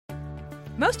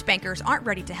Most bankers aren't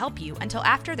ready to help you until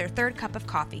after their third cup of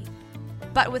coffee.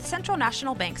 But with Central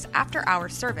National Bank's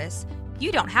after-hours service,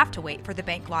 you don't have to wait for the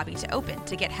bank lobby to open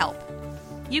to get help.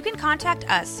 You can contact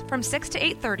us from 6 to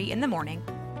 8:30 in the morning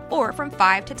or from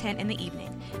 5 to 10 in the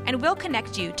evening, and we'll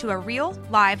connect you to a real,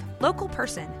 live, local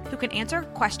person who can answer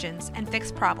questions and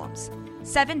fix problems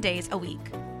 7 days a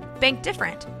week. Bank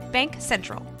different. Bank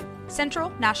Central. Central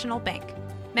National Bank.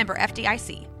 Member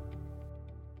FDIC.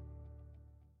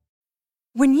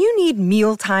 When you need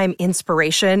mealtime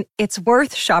inspiration, it's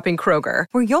worth shopping Kroger,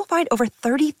 where you'll find over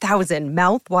 30,000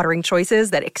 mouth-watering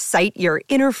choices that excite your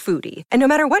inner foodie. And no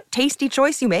matter what tasty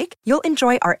choice you make, you'll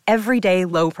enjoy our everyday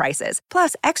low prices,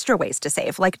 plus extra ways to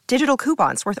save, like digital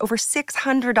coupons worth over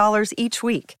 $600 each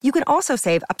week. You can also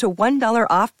save up to $1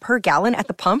 off per gallon at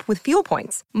the pump with fuel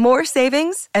points. More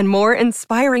savings and more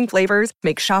inspiring flavors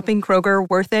make shopping Kroger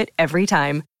worth it every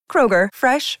time. Kroger,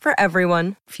 fresh for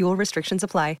everyone. Fuel restrictions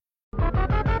apply.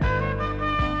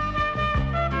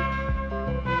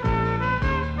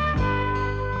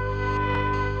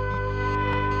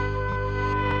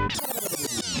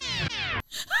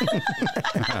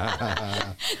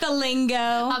 The lingo.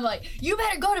 I'm like, you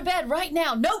better go to bed right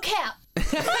now. No cap.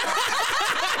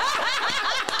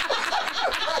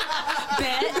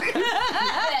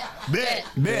 Bet.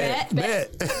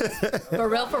 For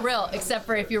real. Except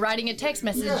for if you're writing a text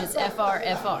message, it's FR.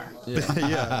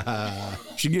 Yeah.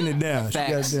 She getting it down.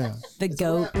 Facts. She got it down. The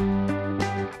goat.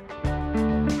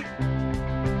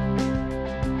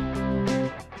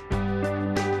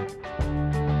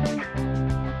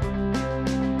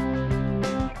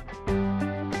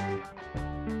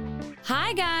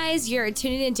 Hi guys, you're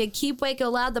tuning into Keep Waco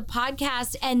Loud, the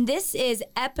podcast, and this is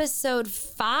episode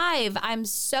 5. I'm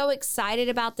so excited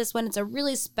about this one. It's a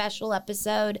really special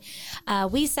episode.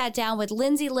 We sat down with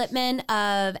Lindsay Lippman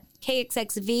of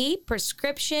KXXV,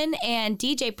 Prescription, and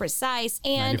DJ Precise,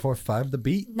 and 94.5 The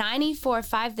Beat.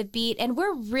 94.5 The Beat, and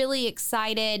we're really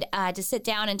excited to sit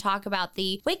down and talk about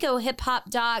the Waco hip hop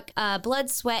doc,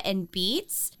 Blood, Sweat, and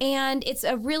Beats. And it's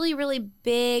a really, really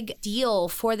big deal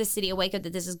for the city of Waco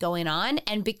that this is going on.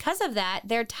 And because of that,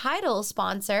 their title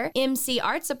sponsor, MC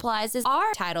Art Supplies, is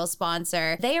our title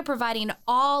sponsor. They are providing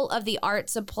all of the art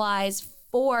supplies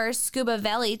for Scuba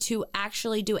Valley to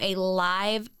actually do a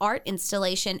live art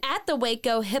installation at the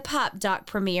Waco Hip Hop Doc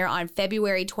premiere on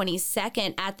February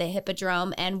 22nd at the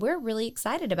Hippodrome, and we're really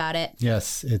excited about it.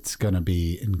 Yes, it's going to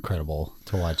be incredible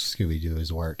to watch Scooby do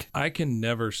his work. I can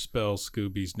never spell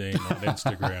Scooby's name on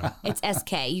Instagram. It's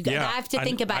SK. You have to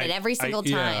think about it every single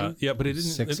time. Yeah, but it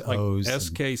isn't 6 like O's and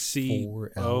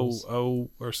SKCOO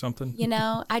or something. You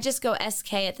know, I just go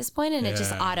SK at this point, and it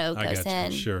just auto goes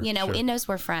in. Sure, you know, it knows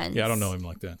we're friends. Yeah, I don't know him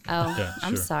like that. Oh, yeah,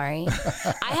 I'm sorry.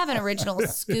 I have an original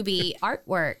Scooby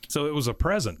artwork. So it was a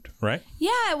present, right?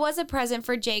 Yeah, it was a present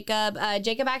for Jacob.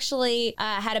 Jacob actually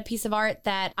had a piece of art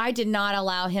that I did not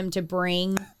allow him to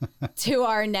bring to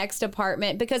our next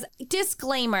apartment because,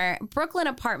 disclaimer, Brooklyn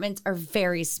apartments are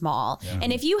very small. Yeah.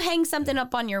 And if you hang something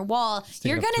up on your wall,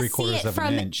 you're going to see it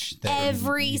from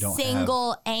every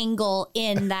single angle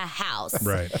in the house.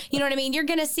 Right. You know what I mean? You're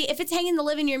going to see, if it's hanging in the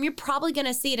living room, you're probably going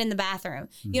to see it in the bathroom.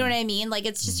 You know what I mean? Like,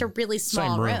 it's just a really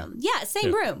small room. Yeah,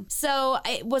 same room. So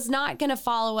it was not going to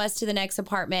follow us to the next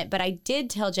apartment, but I did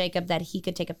tell Jacob that he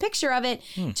could take a picture of it,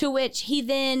 to which he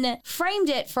then framed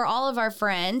it for all of our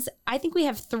friends. I think we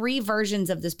have 3 versions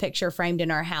of this picture framed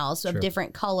in our house of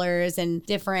different colors and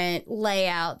different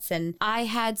layouts. And I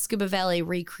had Scuba Valley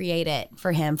recreate it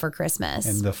for him for Christmas.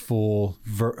 And the full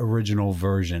original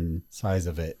version size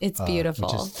of it. It's beautiful.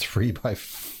 Which is 3 by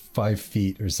 5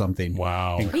 feet or something.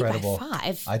 Wow. Incredible. 3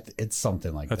 by 5? It's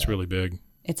something like That's that. really big.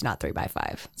 It's not 3 by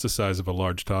 5. It's the size of a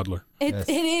large toddler. It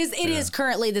is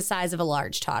currently the size of a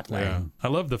large toddler. Yeah. I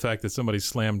love the fact that somebody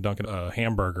slam dunked a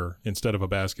hamburger instead of a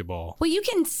basketball. Well, you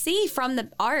can see from the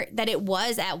art that it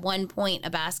was at one point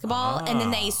a basketball, and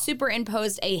then they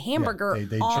superimposed a hamburger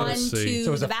onto so it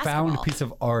was the a basketball. found piece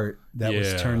of art that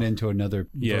was turned into another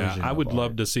version. I would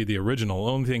love to see the original.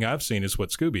 The only thing I've seen is what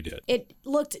Scooby did. It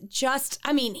looked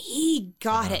he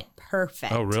got it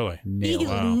perfect. Oh, really?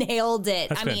 Nailed it.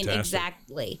 That's fantastic.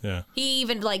 Exactly. Yeah. He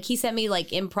even he sent me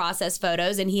in process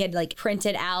photos, and he had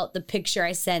printed out the picture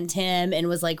I sent him and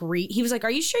was he was like,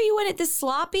 "Are you sure you want it this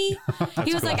sloppy?"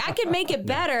 He was like, "I could make it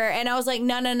better." And I was like,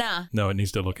 "No. No, it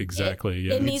needs to look exactly.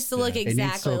 It needs to look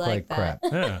exactly like that.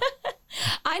 Crap. Yeah.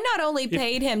 I not only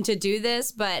paid him to do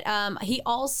this, but he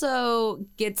also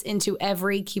gets into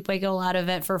every Keep Waco Loud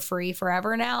event for free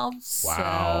forever now. Wow.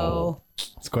 So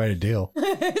it's quite a deal.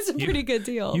 It's a pretty good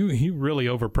deal. You really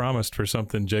overpromised for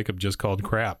something Jacob just called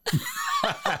crap.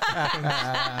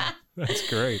 That's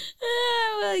great.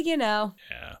 It know.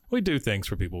 Yeah. We do things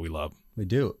for people we love. We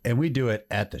do. And we do it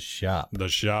at the shop. The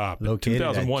shop. Located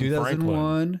 2001 at 2001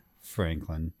 Franklin.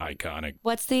 Franklin. Iconic.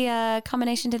 What's the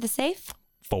combination to the safe?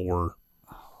 4.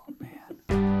 Oh, man.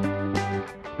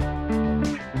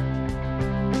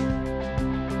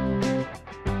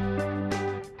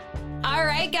 All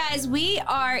right, guys, we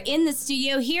are in the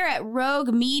studio here at Rogue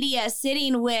Media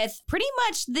sitting with pretty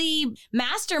much the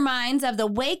masterminds of the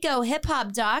Waco hip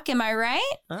hop doc. Am I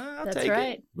right? That's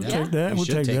right. We'll take that. We'll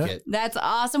take that. it. That's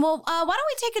awesome. Well, why don't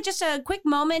we take just a quick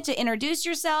moment to introduce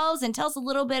yourselves and tell us a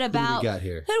little bit about Who do we got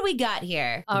here? who do we got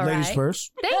here? All Ladies right.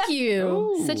 first. Thank you.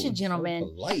 Ooh, Such a gentleman. so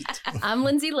polite. I'm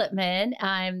Lindsay Lippman.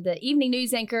 I'm the evening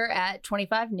news anchor at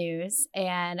 25 News,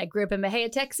 and I grew up in Mejia,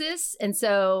 Texas. And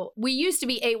so we used to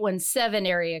be 817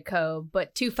 area code,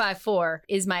 but 254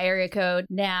 is my area code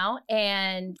now.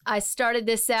 And I started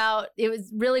this out. It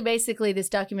was really basically this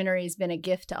documentary has been a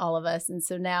gift to all of us. And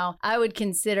so now I would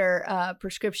consider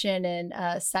Prescription and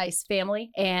Sice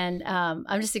family. And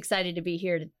I'm just excited to be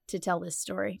here to tell this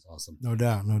story. That's awesome. No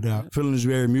doubt, no doubt. Feeling is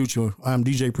very mutual. I'm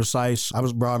DJ Precise. I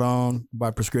was brought on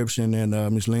by Prescription and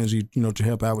Miss Lindsay, to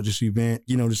help out with this event.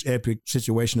 This epic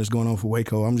situation that's going on for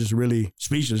Waco. I'm just really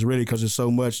speechless, really, because there's so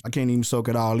much. I can't even soak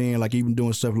it all in. Like even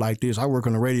doing stuff like this. I work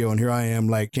on the radio, and here I am,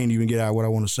 like can't even get out what I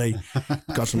want to say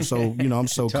because I'm so, I'm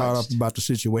so caught up about the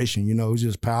situation. It's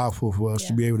just powerful for us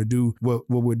to be able to do what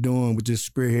we're doing with this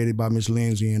spearheaded by Miss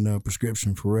Lindsay and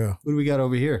Prescription for real. What do we got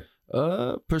over here?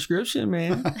 Prescription,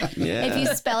 man. Yeah. If you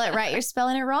spell it right, you're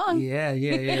spelling it wrong. Yeah.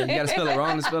 You gotta spell it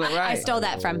wrong to spell it right. I stole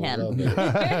that from him.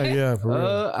 Yeah, for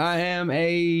real. I am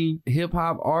a hip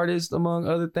hop artist, among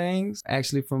other things.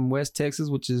 Actually from West Texas,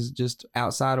 which is just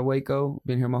outside of Waco.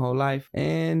 Been here my whole life.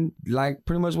 And like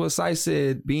pretty much what Sice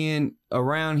said, being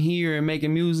around here and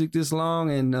making music this long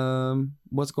and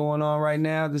what's going on right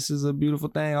now, this is a beautiful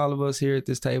thing. All of us here at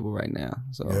this table right now.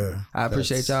 So I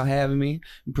appreciate y'all having me.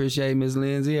 Appreciate Ms.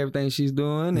 Lindsay, everything she's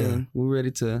doing, and we're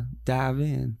ready to dive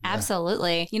in.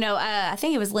 Absolutely. I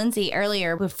think it was Lindsay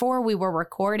earlier before we were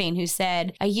recording who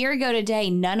said a year ago today,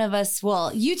 none of us,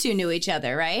 you two knew each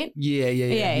other, right?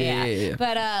 Yeah.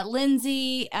 But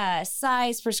Lindsay,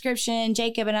 Sice, Prescription,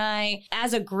 Jacob, and I,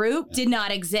 as a group, did not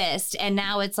exist. And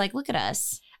now it's like, look at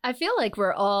us. I feel like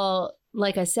we're all,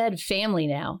 like I said, family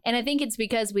now. And I think it's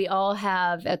because we all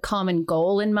have a common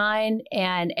goal in mind,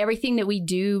 and everything that we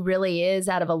do really is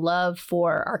out of a love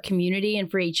for our community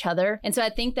and for each other. And so I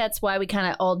think that's why we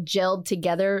kind of all gelled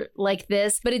together like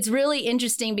this. But it's really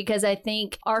interesting because I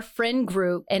think our friend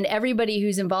group and everybody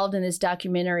who's involved in this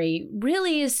documentary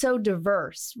really is so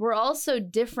diverse. We're all so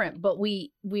different, but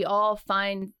we all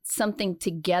find something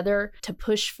together to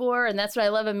push for. And that's what I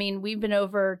love. I mean, we've been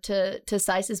over to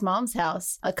Sice's mom's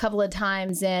house a couple of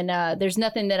times, and there's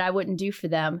nothing that I wouldn't do for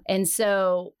them. And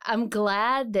so I'm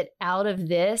glad that out of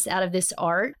this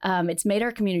art, it's made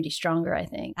our community stronger, I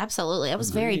think. Absolutely. I was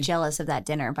very jealous of that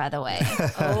dinner, by the way.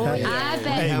 Oh, yeah. I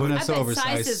bet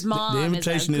Sice's mom The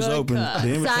invitation is open. Cook.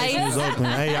 The invitation is open.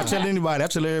 Hey, I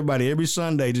tell everybody every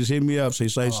Sunday, just hit me up. Say,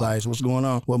 Sice, what's going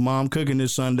on? Well, mom cooking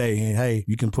this Sunday, and hey,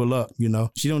 you can pull up.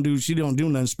 She don't do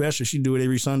nothing special. She do it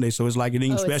every Sunday, so it's like it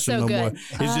ain't special no more.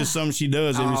 It's just something she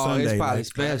does every Sunday. It's probably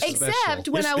special. Except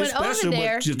when I went over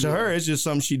there, but to her, it's just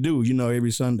something she do,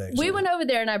 every Sunday. We went over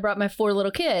there and I brought my 4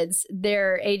 little kids.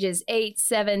 They're ages 8,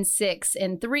 7, 6,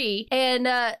 and 3. And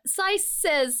Sice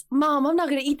says, "Mom, I'm not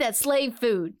going to eat that slave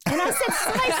food." And I said,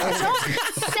 "Sice,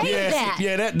 don't say that."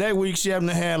 Yeah, that week she happened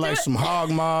to have like some hog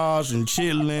maws and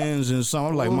chitlins and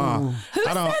something. I'm like, Mom,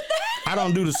 I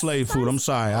don't do the slave food. I'm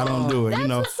sorry, I don't do it. That's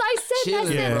what Sice said. I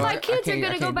said, my kids are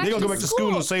going to go back to school. They're going to go back to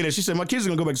school and say that. She said, my kids are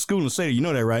going to go back to school and say that. You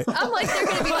know that, right? I'm like, they're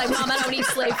going to be like, "Mom, I don't eat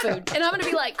slave food." And I'm going to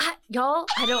be like, "Y'all,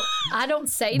 I don't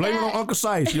say Blame that." it on Uncle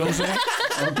Sice. You know what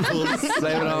I'm saying?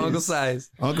 Blame it on Uncle Sice.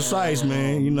 Uncle Sice,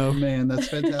 man, Man, that's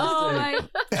fantastic. Oh, my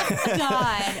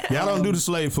God. Y'all don't do the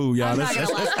slave food, y'all.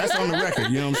 That's on the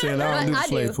record. You know what I'm saying? I don't do the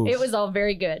slave food. It was all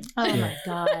very good. Oh, my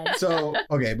God. So,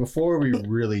 okay, before we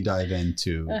really dive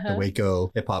into the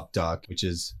Waco hip hop doc, which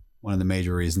is one of the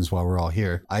major reasons why we're all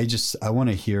here, I want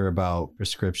to hear about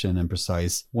Prescription and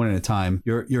Precise one at a time.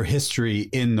 Your history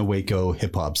in the Waco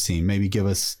hip hop scene. Maybe give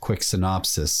us a quick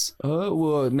synopsis.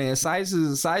 Well, man, Sice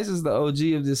is the OG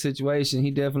of this situation.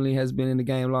 He definitely has been in the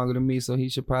game longer than me, so he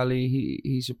should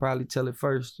probably tell it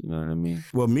first. You know what I mean?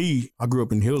 Well, I grew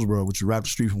up in Hillsborough, which is right up the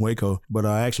street from Waco, but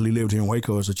I actually lived here in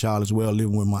Waco as a child as well,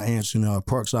 living with my aunts in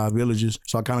Parkside Villages.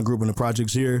 So I kind of grew up in the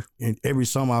projects here, and every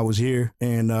summer I was here,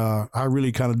 and I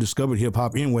really kind of discovered hip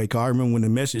hop in Waco. I remember when the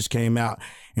message came out,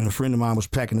 and a friend of mine was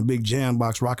packing a big jam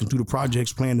box, rocking through the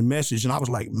projects, playing the message, and I was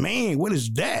like, man, what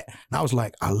is that? And I was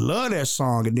like, I love that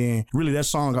song, and then really that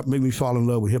song made me fall in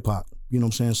love with hip hop. You know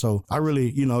what I'm saying? So I really,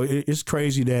 it's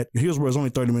crazy that Hillsborough is only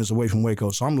 30 minutes away from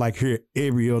Waco. So I'm like here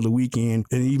every other weekend.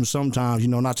 And even sometimes,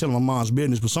 not telling my mom's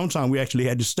business, but sometimes we actually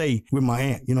had to stay with my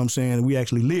aunt. You know what I'm saying? We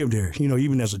actually lived there,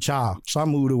 even as a child. So I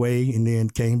moved away and then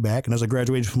came back. And as I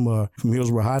graduated from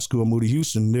Hillsborough High School, I moved to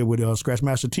Houston, lived with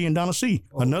Scratchmaster T and Donna C.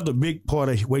 Oh. Another big part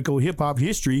of Waco hip hop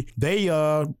history. They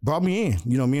brought me in.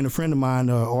 Me and a friend of mine,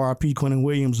 R.I.P. Quentin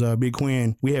Williams, Big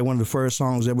Quinn, we had one of the first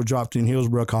songs ever dropped in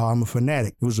Hillsborough called I'm a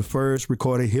Fanatic. It was the first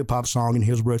recorded hip hop song in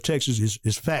Hillsborough, Texas.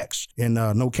 It's facts and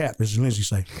no cap, as Lindsay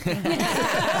say.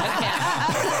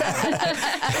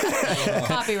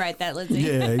 Copyright that, Lindsay.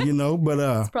 Yeah, but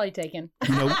it's probably taken.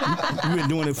 We've been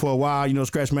doing it for a while.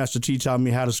 Scratchmaster T taught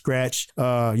me how to scratch,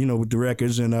 with the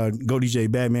records, and Go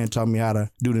DJ Batman taught me how to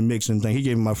do the mixing thing. He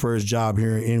gave me my first job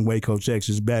here in Waco,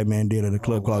 Texas. Batman did at a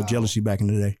club called Jealousy back in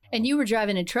the day. And you were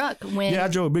driving a truck when? Yeah, I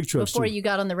drove big trucks before too. You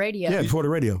got on the radio. Yeah, before the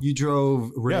radio. You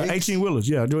drove rigs? Yeah, 18-wheelers.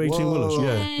 Yeah, I drove 18-wheelers.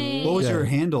 Yeah. What was your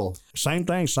handle? Same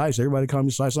thing, Sice. Everybody called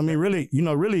me Sice. I mean,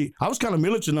 really, I was kind of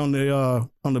militant on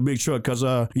the big truck because,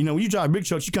 when you drive big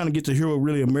trucks, you kind of get to hear what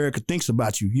really America thinks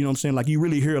about you. You know what I'm saying? Like, you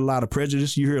really hear a lot of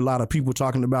prejudice. You hear a lot of people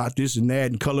talking about this and that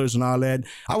and colors and all that.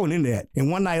 I went in that. And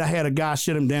one night I had a guy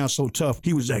shut him down so tough.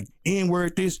 He was like,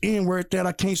 N-word this, N-word that.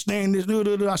 I can't stand this.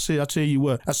 I said, I'll tell you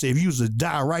what. I said, if you was to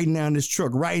die right now in this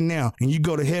truck right now and you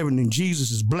go to heaven and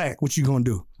Jesus is black, what you gonna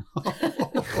do?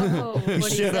 Whoa, what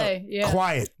did Shut up. Yeah.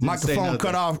 Quiet. Microphone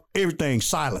cut off. Everything.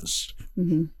 Silence.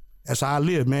 Mm-hmm. That's how I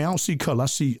live, man. I don't see color.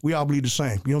 We all believe the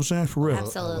same. You know what I'm saying? For real.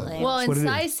 Absolutely. Well, and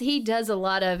Sice, he does a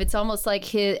lot of, it's almost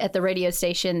like at the radio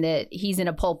station that he's in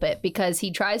a pulpit because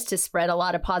he tries to spread a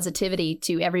lot of positivity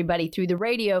to everybody through the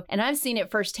radio. And I've seen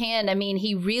it firsthand. I mean,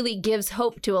 he really gives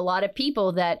hope to a lot of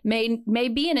people that may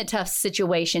be in a tough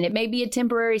situation. It may be a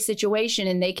temporary situation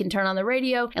and they can turn on the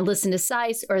radio and listen to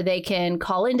Sice, or they can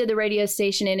call into the radio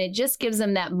station, and it just gives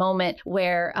them that moment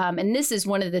where, and this is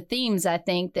one of the themes, I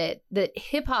think, that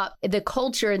hip hop, the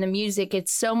culture and the music,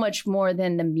 it's so much more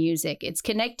than the music. It's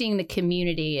connecting the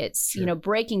community. It's,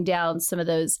 breaking down some of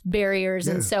those barriers.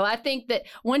 Yeah. And so I think that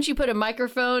once you put a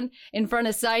microphone in front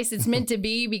of Sice, it's meant to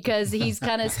be because he's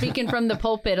kind of speaking from the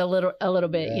pulpit a little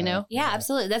bit, Yeah,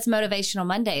 absolutely. That's Motivational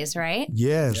Mondays, right?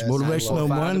 Yes, Motivational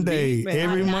Monday.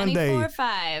 Every Monday.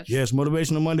 94.5. Yes,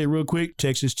 Motivational Monday real quick.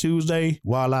 Texas Tuesday,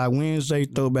 Wildlife Wednesday,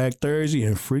 Throwback Thursday,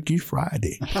 and Freaky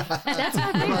Friday. That's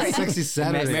my favorite. Sexy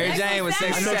Saturday. Mary Jane was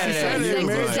Sexy Saturday.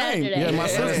 Yeah,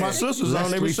 my sister's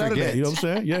on every Saturday. You know what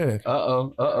I'm saying? Yeah.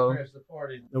 Uh-oh.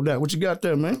 No doubt. What you got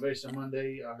there, man? Motivation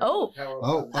Monday. Okay.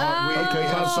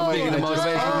 Speaking of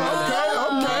motivation,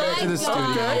 to the studio.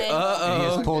 He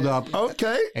has pulled up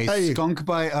a Skunk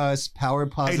by Us Power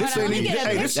Puzzle.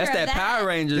 That's that Power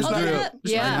Rangers drill.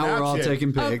 Yeah. Now we're all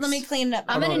taking pics. Let me clean it up.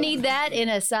 I'm going to need that in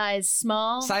a size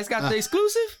small. Size got the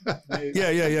exclusive?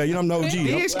 Yeah. I'm the OG.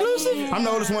 The exclusive? I'm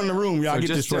the oldest one in the room. Y'all So get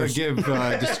just this first. to give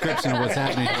a description of what's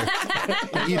happening here.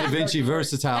 E. Da Vinci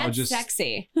Versatile That's just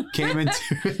sexy. came into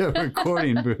the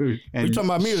recording booth. And you talking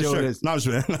about me or the showed shirt? us- No, I'm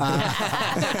just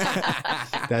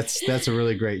kidding. That's a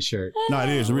really great shirt. No, it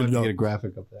is. Really Get a dope.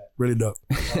 graphic of that. Really dope.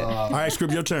 All right,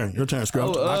 Script, your turn. Your turn, Script.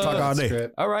 I talk all day.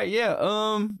 Script. All right,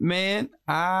 yeah. Man,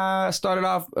 I started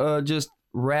off just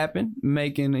rapping,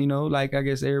 making, like I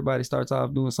guess everybody starts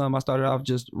off doing something. I started off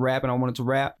just rapping. I wanted to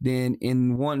rap. Then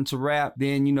in wanting to rap,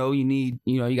 then, you need,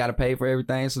 you got to pay for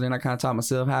everything. So then I kind of taught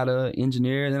myself how to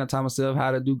engineer. Then I taught myself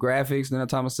how to do graphics. Then I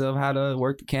taught myself how to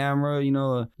work the camera,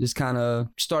 just kind of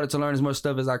started to learn as much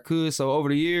stuff as I could. So over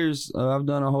the years, I've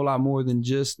done a whole lot more than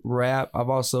just rap. I've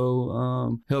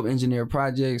also helped engineer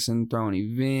projects and thrown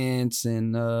events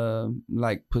and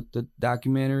like put the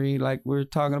documentary like we're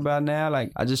talking about now.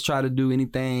 Like I just try to do anything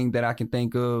that I can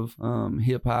think of,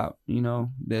 hip hop,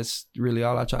 that's really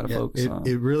all I try to focus on.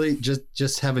 It really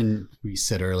just having, we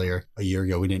said earlier, a year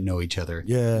ago, we didn't know each other.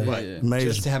 Yeah. But Amazing.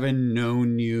 just having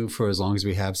known you for as long as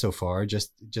we have so far,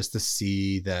 just to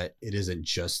see that it isn't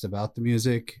just about the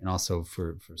music, and also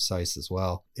for Sice as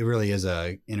well. It really is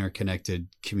a interconnected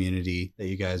community that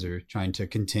you guys are trying to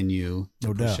continue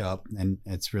to push up, and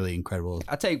it's really incredible.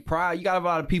 I take pride. You got a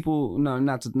lot of people,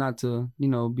 not to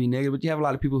be negative, but you have a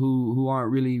lot of people who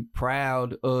aren't really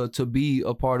proud to be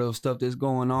a part of stuff that's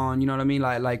going on. You know what I mean?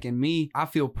 Like in me, I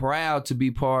feel proud to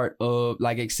be part of,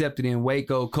 like, accepted in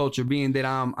Waco culture, being that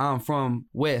I'm from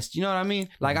West. You know what I mean?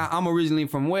 Like I'm originally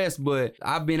from West, but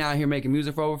I've been out here making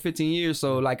music for over 15 years.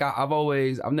 So like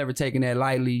I've never taken that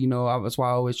lightly. That's why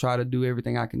I always try to do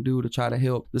everything I can do to try to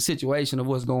help the situation of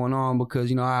what's going on,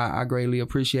 because I greatly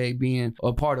appreciate being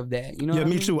a part of that. Yeah,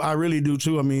 me too. I really do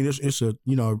too. I mean, it's a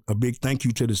a big thank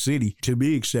you to the city to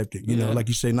be accepted. know, like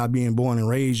you say, not being born and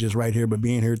raised just right here, but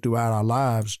being here throughout our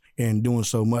lives and doing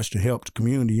so much to help the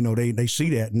community. You know, they see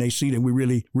that, and they see that we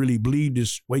really, really bleed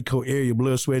this Waco area,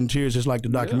 blood, sweat, and tears, just like the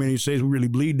documentary says. We really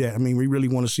bleed that. I mean, we really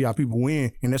want to see our people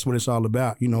win, and that's what it's all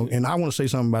about, you know. And I want to say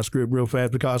something about Script real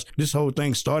fast, because this whole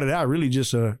thing started out really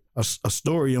just a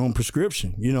story on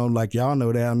prescription, you know, like y'all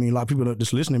know that. I mean, a lot of people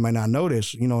that's listening might not know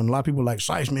this, you know, and a lot of people like,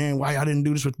 Sice, man, why y'all didn't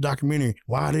do this with the documentary?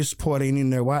 Why this part ain't in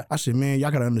there? Why? I said, man,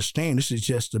 y'all got to understand, this is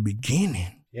just the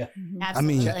beginning. Yeah.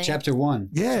 Absolutely. I mean, chapter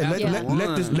 1. Yeah,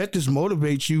 let this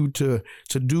motivate you to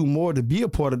do more, to be a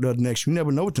part of the next. You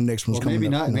never know what the next one's coming maybe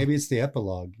up. not. You know? Maybe it's the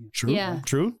epilogue. True. Yeah.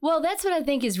 True. Well, that's what I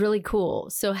think is really cool.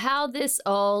 So how this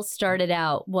all started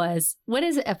out was, what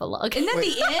is an epilogue? Isn't that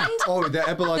the end? Oh, the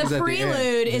epilogue The is at the end.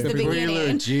 prelude is the beginning.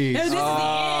 Prelude, jeez. No, this is the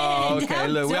end. Okay, How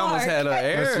look, we almost dark. had an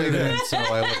Let's leave error. it in so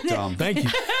I look dumb. Thank you.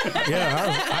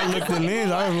 Yeah, I looked in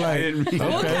lens. I was like,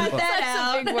 We'll okay. cut that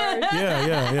out. Big word.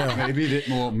 Yeah.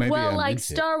 Maybe Well, I like meant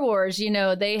to. Star Wars, you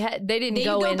know, they didn't They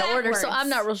go go in order, so backwards. I'm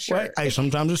not real sure. Well, hey,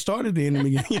 sometimes it started in the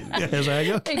beginning. That's how I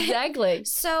go. Exactly.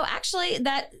 So actually,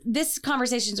 this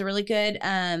conversation is a really good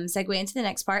segue into the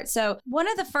next part. So one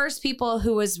of the first people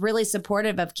who was really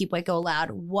supportive of Keep Waco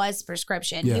Loud was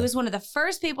Prescription. Yeah. He was one of the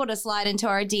first people to slide into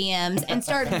our DMs and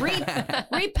start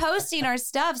reposting our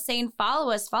stuff, saying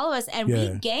follow us, and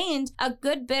Yeah. we gained a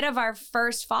good bit of our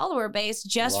first follower base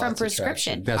just from Lots of Prescription.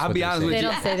 traction. That's I'll what be they're honest saying. with They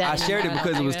you. don't say that I shared it anymore.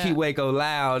 because it was Yeah. Keep Waco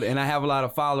Loud, and I have a lot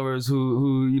of followers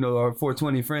who you know are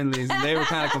 420 friendlies, and they were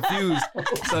kind of confused,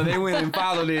 so they went and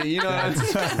followed it. You know what I'm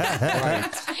saying?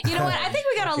 You know what? I think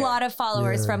we got a lot of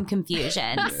followers Yeah. from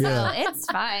confusion. So Yeah. it's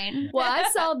fine. Well, I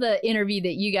saw the interview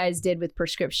that you guys did with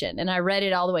Prescription, and I read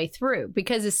it all the way through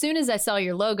because as soon as I saw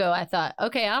your logo, I thought,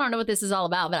 okay, I don't know what this is all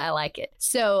about, but I like it.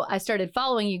 So I started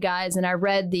following you guys, and I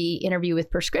read the interview with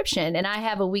Prescription, and I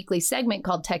have a weekly segment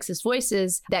called Texas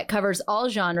Voices that covers all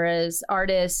genres,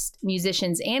 artists,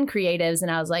 musicians, and creatives.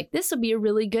 And I was like, this will be a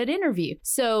really good interview.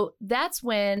 So that's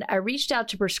when I reached out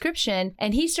to Prescription,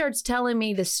 and he starts telling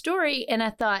me the story, and I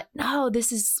thought, no,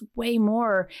 this is way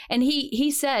more. And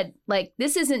he said, like,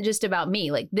 this isn't just about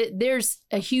me. Like, there's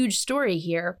a huge story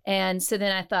here. And so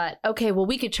then I thought, okay, well,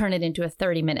 we could turn it into a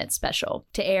 30-minute special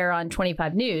to air on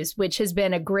 25 News, which has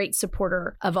been a great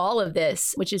supporter of all of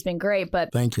this, which has been great.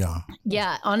 But Thank y'all.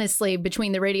 yeah, honestly,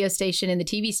 between the radio station and the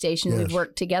TV station, we've Yes.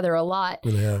 worked together a lot.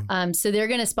 Really have. So they're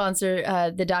going to sponsor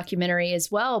the documentary as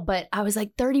well. But I was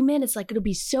like, 30 minutes, like it'll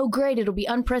be so great. It'll be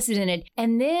unprecedented.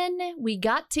 And then we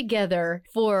got together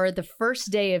for the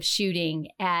first day of shooting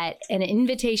at an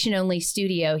invitation only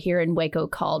studio here in Waco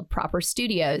called Proper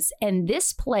Studios. And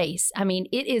this place, I mean,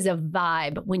 it is a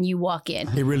vibe when you walk in.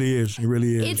 It really is. It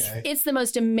really is. It's the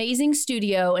most amazing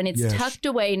studio, and it's Yes. tucked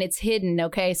away and it's hidden.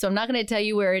 Okay, so I'm not going to tell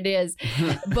you where it is,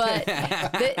 but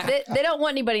they don't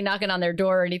want anybody knocking on their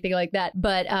door or anything like that.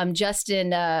 But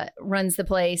Justin runs the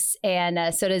place,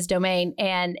 and so does Domain,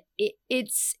 and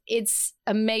it's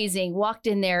amazing. Walked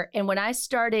in there, and when I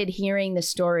started hearing the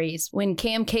stories, when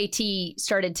Cam KT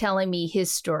started telling me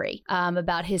his story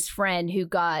about his friend who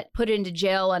got put into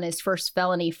jail on his first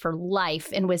felony for life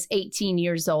and was 18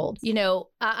 years old. You know,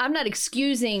 I'm not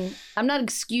excusing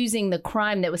the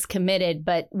crime that was committed,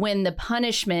 but when the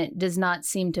punishment does not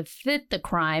seem to fit the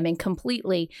crime and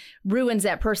completely ruins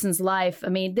that person's life, I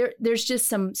mean, there's just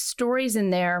some stories in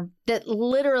there that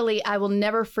literally I will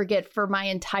never forget for my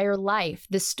entire life.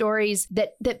 The stories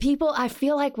that people, I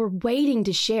feel like, were waiting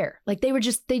to share. Like they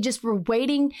just were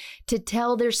waiting to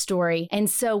tell their story. And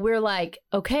so we're like,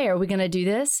 okay, are we going to do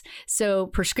this? So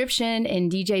Prescription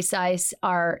and DJ Sice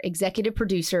are executive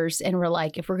producers. And we're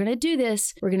like, if we're going to do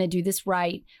this, we're going to do this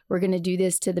right. We're going to do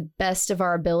this to the best of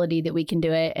our ability that we can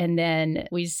do it. And then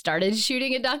we started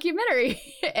shooting a documentary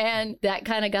and that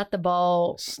kind of got the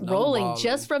ball rolling Snowballing.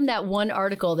 just from that one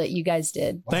article that you guys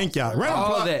did. Thank y'all. Round of All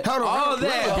applause. that. Hold on, All round of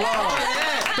that. applause. All that.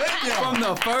 From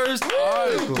the first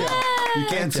article. You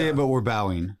can't see it, but we're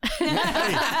bowing.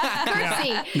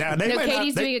 Curtsy. Now they, No, might,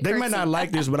 Katie's not, doing a they might curtsy. not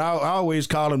like this, but I always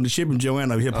call them the Chip and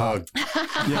Joanna of hip hop.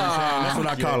 You know what I'm saying? That's what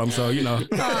I call them. So you know,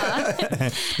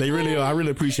 they really are. I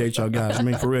really appreciate y'all guys. I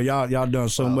mean, for real, y'all done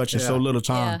so much in so little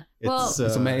time. Yeah. Well, It's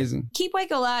amazing. Keep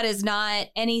Waco Loud is not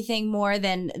anything more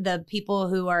than the people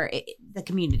who are the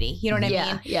community. You know what I Yeah,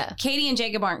 mean? yeah. Katie and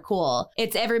Jacob aren't cool.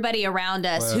 It's everybody around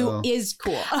us Well. who is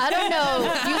cool. I don't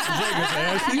know.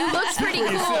 You looked pretty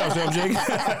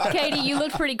cool. Katie, you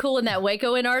looked pretty cool in that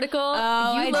Wacoan article.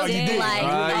 Oh, you I looked did. like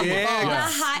Oh, a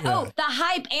yeah. boss. The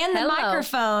hype and the Hello.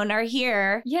 microphone are huge.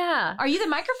 here. Yeah. Are you the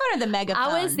microphone or the megaphone?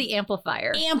 I was the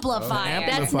amplifier. Amplifier.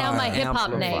 That's now my hip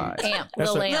hop name. Amplifier. Amp.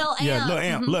 That's Lil a- Amp. Lil Yeah,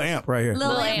 Amp. Lil Amp right here.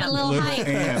 Lil Amp, a little hype.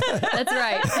 That's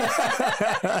right.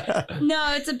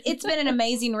 No, it's been an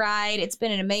amazing ride. It's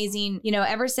been an amazing,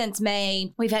 ever since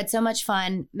May, we've had so much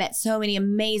fun, met so many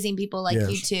amazing people like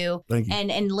Yes. you two. Thank you.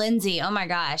 And Lindsay, oh my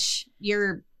gosh,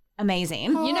 you're amazing.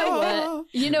 You know what?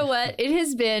 You know what? It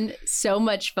has been so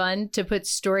much fun to put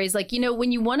stories like,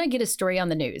 when you want to get a story on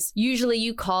the news, usually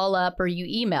you call up or you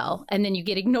email and then you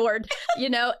get ignored,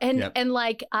 and Yep. and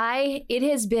like it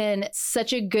has been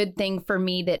such a good thing for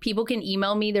me that people can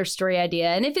email me their story idea.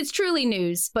 And if it's truly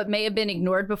news, but may have been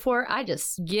ignored before, I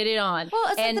just get it on. Well,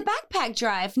 it's And- like the backpack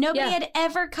drive. Nobody Yeah. had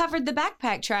ever covered the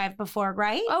backpack drive before,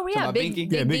 right? Oh yeah, about big, Binky?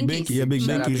 big Yeah, Big Binkies. Binky. Yeah, Big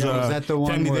Shout out Binky's to- is that the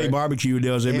one Family Day where barbecue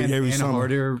does every Ann summer.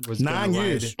 Harder was 9 gonna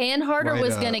years. ride Ann Harder Ride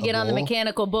was a- going to a get on the bull?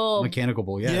 mechanical bull. Mechanical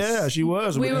bull, yes. Yeah, she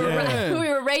was. We were Yeah. we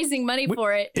were raising money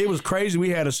for it. It was crazy. We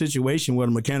had a situation where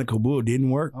the mechanical bull didn't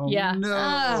work. Oh, Yeah.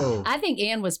 no. I think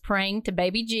Ann was praying to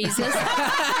baby Jesus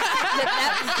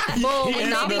that bull He would answered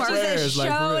not their work. prayers, like,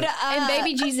 for showed real. up. And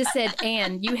baby Jesus said,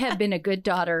 Ann, you have been a good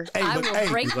daughter. Hey, I but- will hey,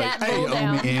 break he's that like, bull hey,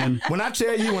 down. Ann. When I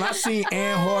tell you, when I seen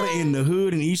Ann Harder in the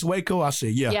hood in East Waco, I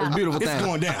said, yeah, Yeah. Beautiful it's thing.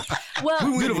 going down.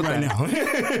 Well, We winning right now.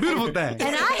 Beautiful thing.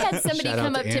 and I had somebody Shout out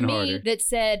come to up to Ann me Harder. that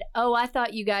said, "Oh, I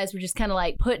thought you guys were just kind of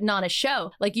like putting on a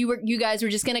show. Like you guys were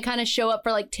just going to kind of show up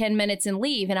for like 10 minutes and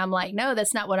leave." And I'm like, "No,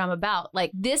 that's not what I'm about.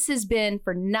 Like this has been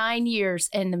for 9 years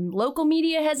and the local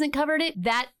media hasn't covered it.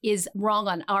 That is wrong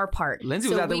on our part. Lindsay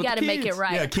was so out there we with got the to make it kids.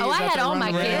 right." Yeah, kids Oh, I out had there all my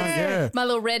running kids. around, yeah. My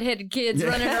little redheaded kids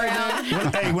running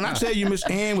around. When I tell you Miss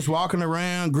Ann was walking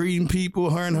around greeting people,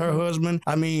 her and her husband,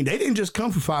 I mean, they didn't just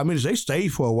come for 5 minutes. They stayed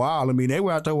for a while. I mean, they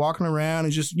were out there walking around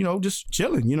and just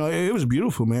chilling. It was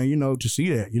beautiful, man, to see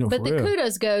that, But for the real.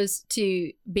 kudos goes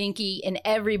to Binky and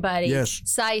everybody. Yes.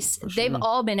 Sice, For they've sure.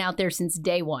 all been out there since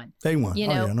day one. They won. You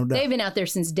Oh, know, yeah, no doubt. they've been out there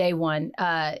since day one,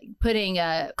 putting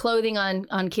clothing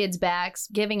on kids' backs,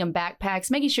 giving them backpacks,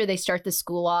 making sure they start the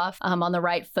school off on the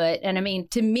right foot. And I mean,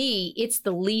 to me, it's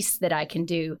the least that I can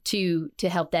do to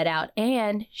help that out.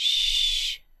 And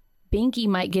Binky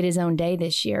might get his own day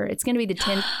this year. It's going to be the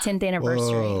 10th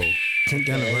anniversary. Whoa. 10th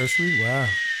anniversary. Wow.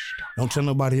 Don't tell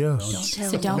nobody else.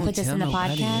 So don't put this in the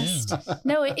podcast.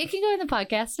 No, it can go in the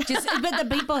podcast. Just, but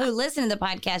the people who listen to the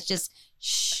podcast just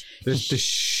shh. The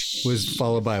shh was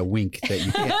followed by a wink that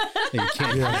you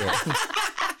can't hear.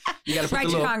 You got to put Right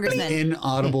the to little Congressman.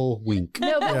 Inaudible wink.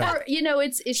 No, but Yeah.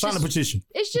 it's Sign a just petition.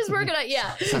 it's just working on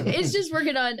it's just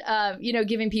working on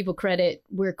giving people credit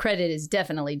where credit is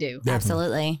definitely due.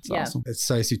 Absolutely. Yeah. awesome. It's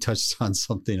nice you touched on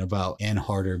something about Ann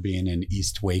Harder being in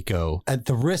East Waco. At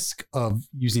the risk of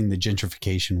using the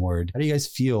gentrification word, how do you guys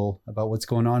feel about what's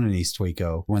going on in East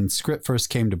Waco? When Script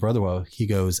first came to Brotherwell, he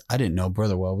goes, "I didn't know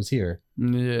Brotherwell was here."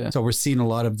 Yeah. So we're seeing a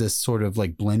lot of this sort of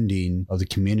like blending of the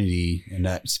community in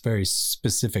that very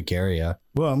specific area.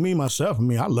 Well, me, myself,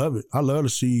 I love it. I love to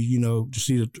see,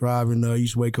 the thriving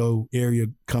East Waco area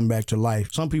come back to life.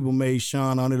 Some people may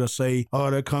shine on it or say, oh,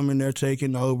 they're coming, they're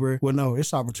taking over. Well, no,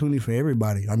 it's opportunity for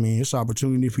everybody. I mean, it's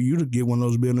opportunity for you to get one of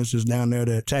those businesses down there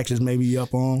that taxes may be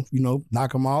up on,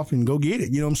 knock them off and go get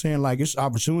it. You know what I'm saying? Like, it's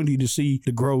opportunity to see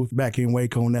the growth back in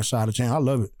Waco on that side of town. I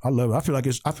love it.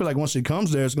 I feel like once it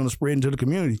comes there, it's going to spread into the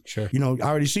community. Sure. I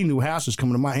already see new houses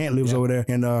coming. My aunt lives over there,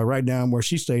 and right down where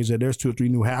she stays at, there's 2 or 3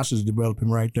 new houses developing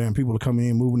right there, and people are coming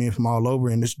in, moving in from all over,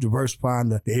 and it's diversifying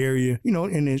the area,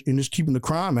 and it's keeping the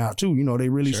crime out too. They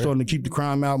really starting to keep the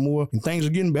crime out more, and things are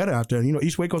getting better out there.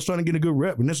 East Waco's starting to get a good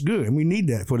rep, and that's good, and we need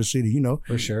that for the city.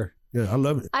 For sure. Yeah, I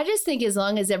love it. I just think as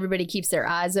long as everybody keeps their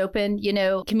eyes open,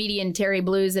 comedian Terry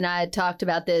Blues and I had talked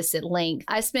about this at length.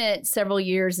 I spent several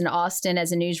years in Austin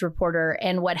as a news reporter,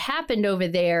 and what happened over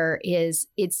there is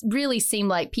it's really seemed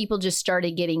like people just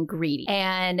started getting greedy.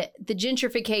 And the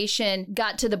gentrification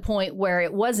got to the point where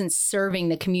it wasn't serving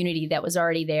the community that was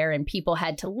already there, and people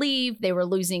had to leave. They were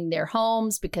losing their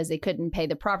homes because they couldn't pay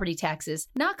the property taxes.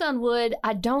 Knock on wood,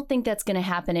 I don't think that's going to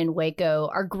happen in Waco.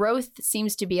 Our growth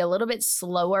seems to be a little bit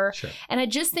slower. Sure. And I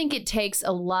just think it takes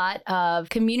a lot of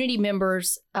community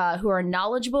members who are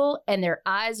knowledgeable and their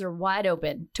eyes are wide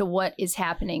open to what is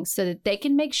happening so that they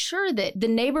can make sure that the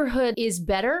neighborhood is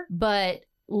better, but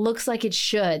looks like it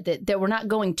should, that we're not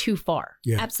going too far.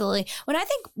 Yeah. Absolutely. When I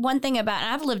think one thing about,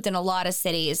 and I've lived in a lot of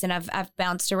cities and I've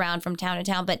bounced around from town to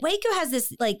town, but Waco has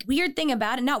this like weird thing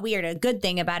about it, not weird, a good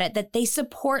thing about it, that they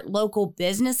support local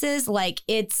businesses. Like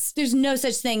there's no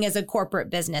such thing as a corporate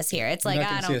business here. It's like, You're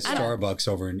not I gonna see a don't. Starbucks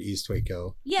over in East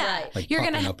Waco. Yeah. Right. Like You're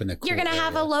popping gonna up in the you're cool gonna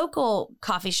have a area. local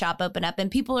coffee shop open up,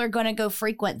 and people are gonna go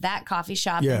frequent that coffee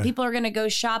shop, Yeah. and people are gonna go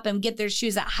shop and get their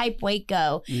shoes at Hype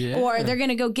Waco, Yeah. or they're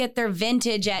gonna go get their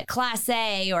vintage package at Class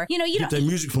A, or you Get don't. that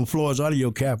music from Floyd's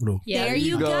Audio Capital. Yeah, there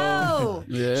you go.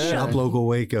 Yeah. Shop local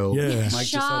Waco. Yeah. Mike just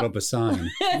Shop- held up a sign.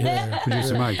 Yeah.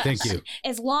 Producer Mike, thank you.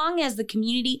 As long as the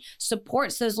community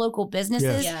supports those local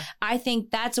businesses, Yeah. I think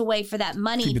that's a way for that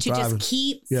money Keep it to thriving. just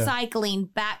keep Yeah. cycling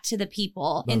back to the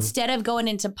people Love it. instead of going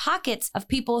into pockets of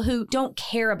people who don't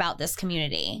care about this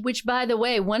community. Which, by the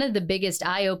way, one of the biggest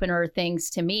eye opener things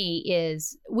to me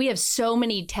is we have so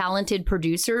many talented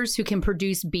producers who can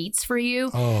produce beats for you.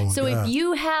 Oh, my So God. if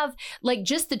you have like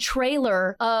just the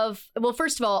trailer of, well,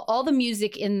 first of all the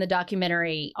music in the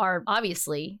documentary are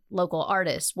obviously local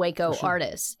artists, Waco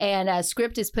artists. And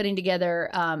Script is putting together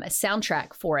a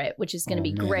soundtrack for it, which is going to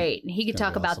be man. great. And he could Gonna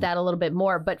talk be about awesome. that a little bit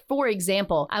more. But for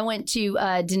example, I went to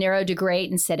De Niro de Great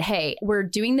and said, hey, we're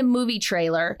doing the movie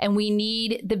trailer and we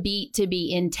need the beat to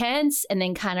be intense and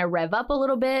then kind of rev up a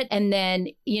little bit. And then,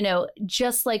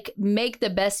 just like make the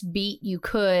best beat you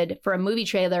could for a movie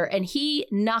trailer. And he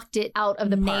knocked it out of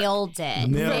the park. Nailed it.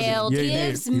 Nailed Yeah, it. he did.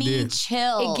 Gives He me did.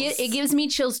 chills. It gives me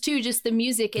chills too, just the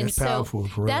music. And It's so powerful,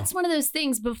 for real. that's one of those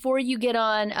things before you get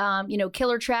on,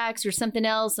 Killer Tracks or something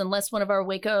else, unless one of our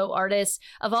Waco artists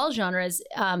of all genres,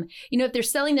 if they're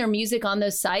selling their music on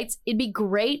those sites, it'd be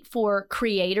great for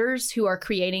creators who are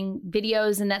creating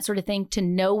videos and that sort of thing to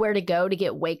know where to go to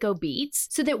get Waco beats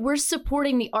so that we're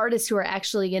supporting the artists who are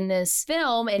actually in this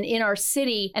film and in our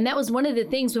city. And that was one of the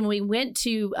things when we went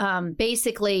to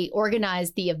basically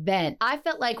organize the event. I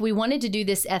felt like we wanted to do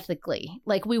this ethically.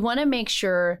 Like we want to make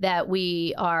sure that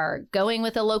we are going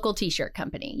with a local t-shirt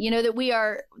company,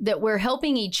 that we're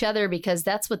helping each other because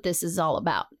that's what this is all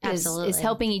about. Absolutely. Is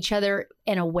helping each other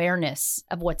and awareness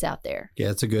of what's out there. Yeah,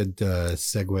 it's a good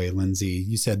segue, Lindsay.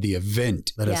 You said the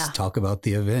event. Let us Yeah. talk about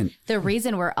the event. The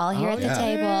reason we're all here at the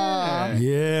yeah. table.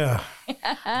 Yeah.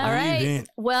 All right. Event.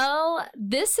 Well,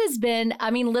 this has been,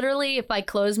 literally, if I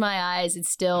close my eyes, it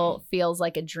still feels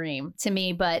like a dream to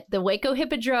me. But the Waco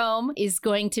Hippodrome is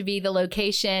going to be the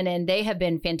location, and they have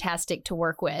been fantastic to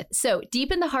work with. So,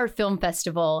 Deep in the Heart Film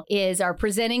Festival is our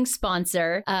presenting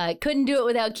sponsor. Couldn't do it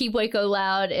without Keep Waco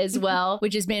Loud as well,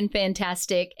 which has been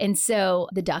fantastic. And so,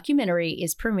 the documentary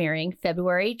is premiering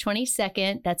February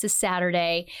 22nd. That's a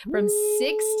Saturday from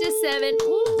 6 to 7.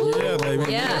 Ooh. Yeah,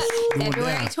 baby. Yeah. Yes. Going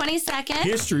February down. 22nd.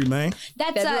 History, man.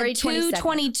 That's February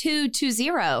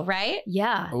 2/22/20, right?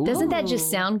 Yeah. Doesn't that just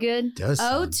sound good? Does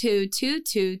Oh, sound-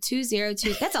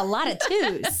 2/22/202. That's a lot of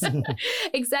twos.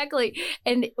 Exactly.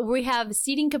 And we have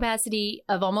seating capacity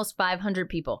of almost 500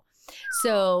 people.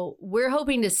 So we're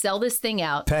hoping to sell this thing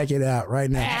out. Pack it out right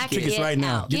now. Pack Tickets it right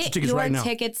now. out. Get your tickets right now.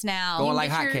 tickets now. Going like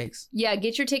Get your- hotcakes. Yeah,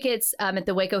 get your tickets at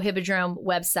the Waco Hippodrome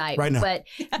website. Right now. But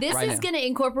this Right is now. going to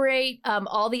incorporate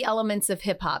all the elements of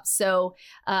hip hop. So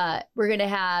we're going to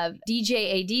have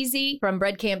DJ ADZ from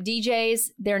Bread Camp DJs.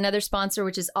 They're another sponsor,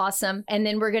 which is awesome. And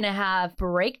then we're going to have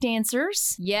break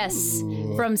dancers. Yes,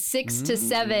 from 6 to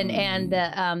 7. And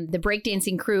the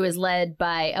breakdancing crew is led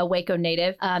by a Waco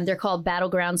native. They're called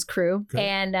Battlegrounds Crew. Okay.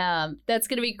 And that's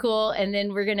going to be cool. And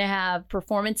then we're going to have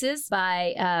performances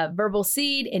by Verbal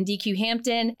Seed and DQ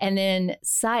Hampton. And then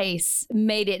Sice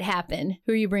made it happen.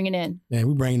 Who are you bringing in? Man,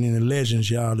 we bringing in the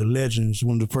legends, y'all. The legends.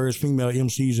 One of the first female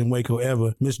MCs in Waco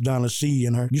ever. Miss Donna C.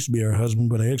 and her, used to be her husband,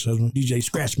 but her ex-husband, DJ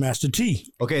Scratchmaster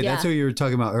T. Okay, that's Yeah. who you were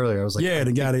talking about earlier. I was like, Yeah,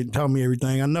 the guy that taught me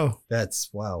everything I know. that's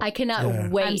wow. I cannot Yeah.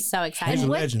 wait. I'm so excited. He's a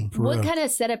what, legend, for what real. kind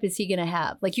of setup is he going to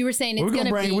have? Like you were saying, it's We're going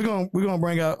gonna to be. bring. We're gonna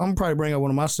bring out. I'm probably bring out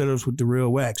one of my setups with the real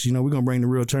wax. We're gonna bring the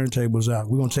real turntables out.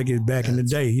 We're gonna take it back in the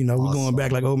day. We're going awesome.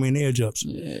 back like old man edge ups.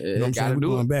 Yeah, You know what I'm gotta saying? We're do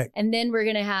going it. back. And then we're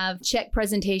going to have check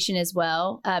presentation as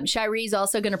well. Shyrie's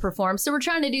also going to perform. So we're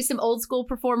trying to do some old school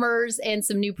performers and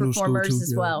some new New school performers too,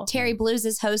 as yeah. well. Terry Blues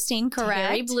is hosting, correct?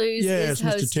 Terry Blues Yes, is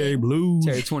hosting. Mr. Terry Blues.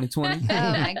 Terry 2020. Oh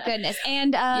my goodness.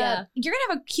 And Yeah. you're going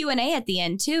to have a Q&A at the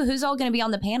end too. Who's all going to be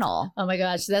on the panel? Oh my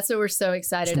gosh, that's what we're so It's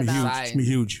excited gonna be about. huge. It's gonna be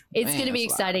huge. It's Man, going to be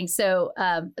that's loud. exciting. So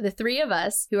the three of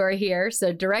us who are here,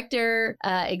 so director,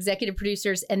 executive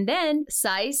producers, and then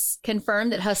Sice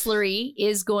confirmed that Hustlery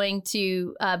is going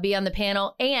to be on the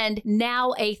panel, and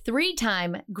now a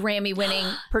 3-time Grammy-winning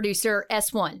producer,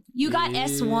 S1. You got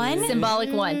S1?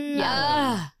 Symbolic One. Yeah.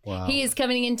 Ah. Wow. He is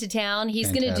coming into town. He's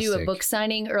going to do a Fantastic. book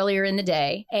signing earlier in the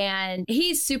day. And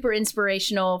he's super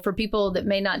inspirational for people that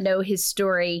may not know his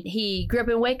story. He grew up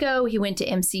in Waco. He went to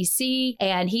MCC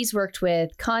and he's worked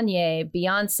with Kanye,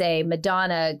 Beyonce,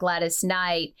 Madonna, Gladys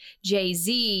Knight,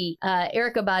 Jay-Z,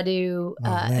 Erykah Badu.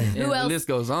 man. Who And else? The list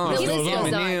goes on. The list goes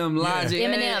on. Eminem, Logic,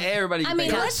 Eminem. everybody. I mean,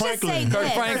 Kurt let's just say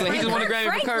Franklin. Franklin. He just won a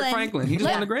Grammy for Kurt Franklin. He just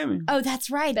won a Grammy. Oh, that's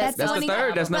right. That's That's the funny.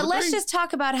 third. That's But number let's 3. just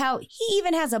talk about how he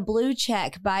even has a blue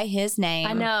check by by his name.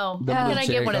 I know. The Can blue I check.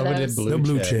 get one of Coveted those? blue The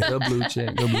blue check. check. The blue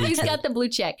check. The blue He's check. got the blue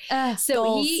check. So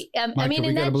goals. he, Mike, I mean, have we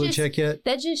and got that a blue just, check yet?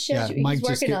 that just shows you Mike he's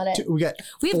just working on it. we got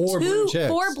We have four blue checks.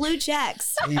 4 blue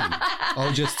checks. Damn.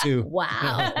 Oh, just 2.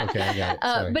 Wow. Okay, I got it.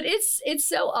 Sorry. But it's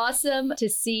so awesome to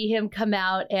see him come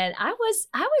out, and I was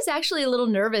actually a little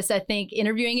nervous. I think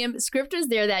interviewing him. Script was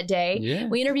there that day. Yeah.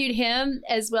 We interviewed him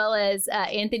as well as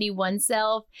Anthony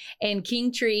Oneself and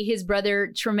King Tree, his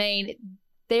brother Tremaine.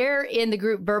 They're in the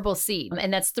group Verbal Seed,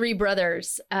 and that's 3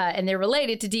 brothers, and they're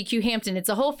related to DQ Hampton. It's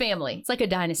a whole family. It's like a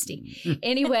dynasty.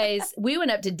 Anyways, we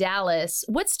went up to Dallas.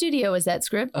 What studio is that,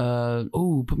 Script?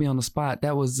 Put me on the spot.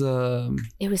 That was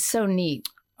It was so neat.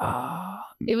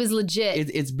 It was legit.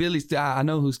 it's Billy's. I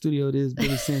know whose studio it is.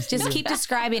 Billy Sense. Just keep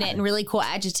describing it in really cool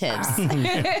adjectives.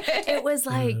 It was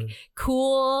like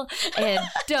cool and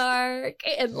dark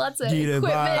and lots of Get it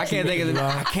equipment. by. I can't think of the.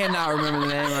 I cannot remember the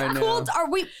name right now. Cool.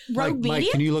 Are we Rogue Mike,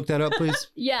 Media? can you look that up, please?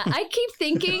 Yeah, I keep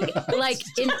thinking like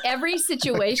in every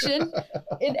situation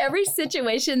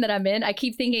that I'm in, I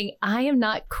keep thinking I am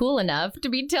not cool enough to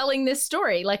be telling this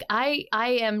story. Like I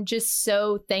am just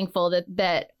so thankful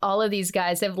that all of these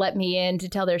guys have let me in to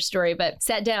tell their story. But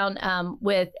sat down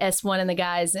with S1 and the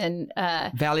guys and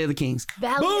Valley of the Kings.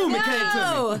 Valley Boom!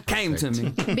 of It came to me.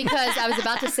 because I was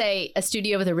about to say a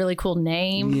studio with a really cool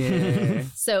name. Yeah.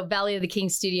 So Valley of the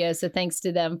Kings Studio. So thanks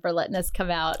to them for letting us come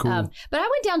out. Cool. But I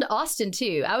went down to Austin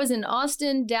too. I was in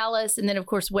Austin, Dallas, and then of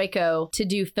course Waco to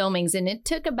do filmings, and it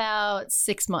took about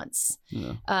 6 months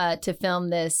to film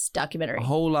this documentary. A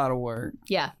whole lot of work.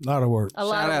 Yeah, A lot of work. a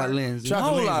lot Shout of out work. Lindsay. Shout A out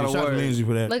to whole lot Lindsay. of Shout out to work. Lindsay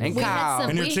for that. Look, And we had Kyle. some.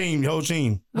 And her team, the whole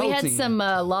team. We Whole had team. some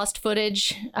lost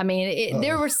footage. I mean,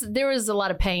 there was a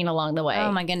lot of pain along the way.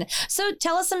 Oh my goodness. So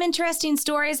tell us some interesting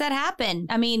stories that happened.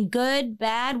 I mean, good,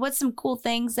 bad. What's some cool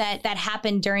things that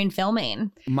happened during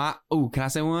filming? Can I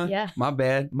say one? Yeah. My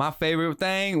bad. My favorite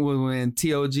thing was when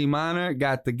TOG Minor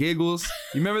got the giggles.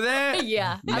 You remember that?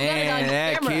 Yeah, I've got it Man, on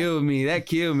that camera. killed me. That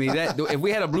killed me. That if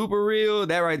we had a blooper reel,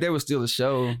 that right there was still a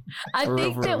show. I For real,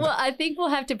 think for that real. I think we'll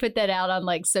have to put that out on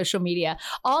like social media.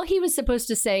 All he was supposed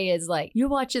to say is like, "You're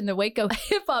watching the Waco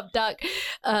Hip Hop Doc.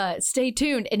 Stay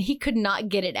tuned," and he could not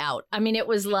get it out. I mean, it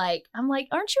was like, I'm like,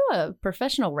 "Aren't you a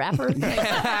professional rapper?"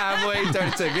 Boy, he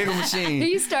turned into a giggle machine.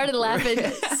 He started laughing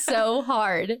so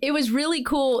hard. It was really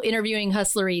cool interviewing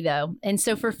Hustler E though. And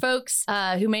so for folks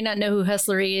who may not know who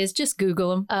Hustler E is, just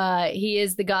Google him. He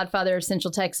is the godfather of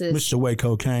Central Texas. Mr.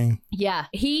 Waco Kane. Yeah.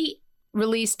 He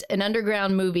released an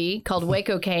underground movie called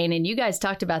Waco Kane, and you guys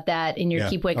talked about that in your Yeah.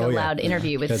 Keep Waco Oh, yeah. Loud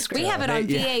interview with That's Script. We have it on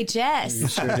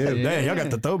VHS. Sure do. Dang, y'all got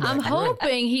the throwback. I'm Right.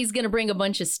 hoping he's going to bring a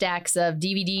bunch of stacks of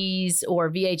DVDs or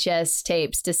VHS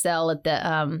tapes to sell at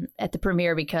the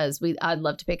premiere because I'd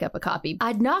love to pick up a copy.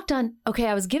 I'd knocked on. Okay,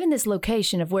 I was given this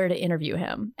location of where to interview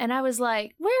him, and I was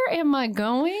like, "Where am I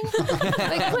going?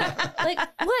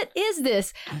 what is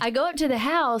this?" I go up to the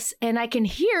house and I can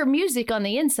hear music on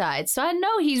the inside, so I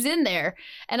know he's in there.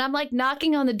 And I'm like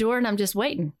knocking on the door, and I'm just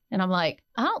waiting. And I'm like,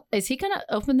 "Oh, is he gonna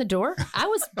open the door?" I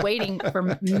was waiting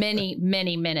for many,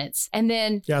 many minutes, and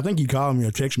then. Yeah, I think he called me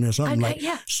or texted me or something like,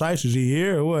 yeah. Sice, is he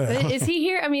here or what? Is he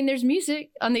here? I mean, there's music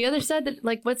on the other side that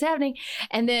like what's happening?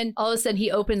 And then all of a sudden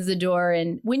he opens the door,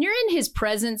 and when you're in his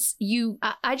presence,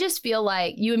 I just feel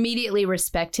like you immediately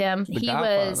respect him. The He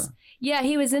Godfather. was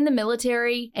he was in the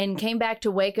military and came back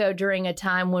to Waco during a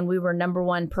time when we were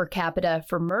 #1 per capita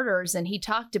for murders. And he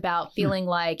talked about feeling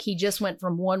like he just went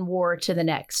from one war to the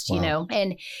next, you Wow. know?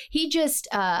 And he just,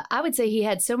 I would say he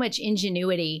had so much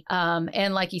ingenuity.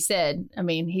 And like you said, I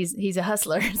mean, he's a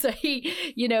hustler. So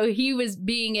he was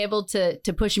being able to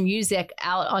push music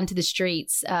out onto the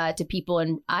streets to people.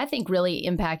 And I think really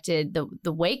impacted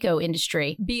the Waco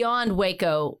industry beyond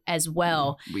Waco as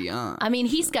well. Beyond. I mean,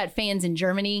 he's got fans in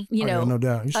Germany, Oh, yeah, no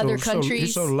doubt. He other he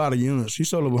countries. sold a lot of units. He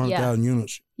sold over 100,000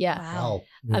 units. Yeah. Wow.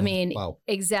 I mean, Wow.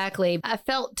 exactly. I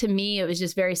felt to me it was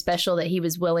just very special that he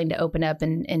was willing to open up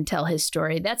and tell his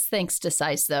story. That's thanks to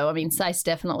Sice, though. I mean, Sice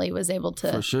definitely was able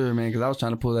to. For sure, man, because I was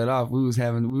trying to pull that off. We was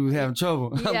having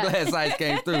trouble. I'm Yeah. glad Sice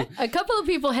came through. A couple of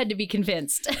people had to be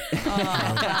convinced.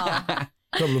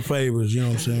 Couple of favors, you know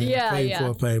what I'm saying? Yeah, Favor yeah. for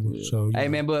a favor. So, you Hey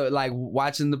know. man, but like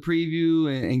watching the preview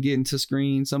and getting to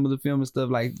screen some of the film and stuff,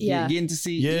 like Yeah. getting to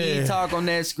see Yeah. E talk on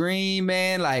that screen,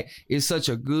 man, like it's such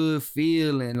a good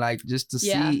feeling. Like just to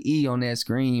Yeah. see E on that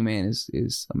screen, man,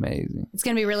 is amazing. It's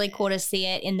going to be really cool to see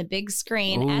it in the big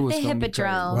screen Ooh, at the it's gonna be crazy.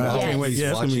 Hippodrome. Wow, I Yes. can't wait. Yeah,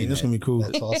 it's gonna be cool.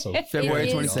 That's also February It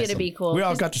is 26th. going to be cool. We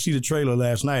all got to see the trailer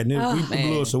last night, and it, Oh, we Man,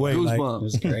 blew us away. Like, It goosebumps.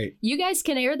 was great. You guys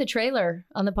can air the trailer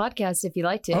on the podcast if you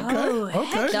like to. Okay. Oh, Okay.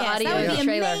 heck The yes, audio that would and be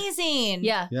trailer. amazing.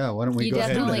 Yeah. Yeah, why don't we You go ahead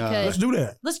definitely and could. let's do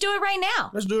that. Let's do it right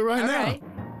now. Let's do it right All now. right.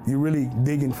 you're really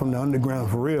digging from the underground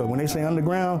for real. When they say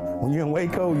underground, when you're in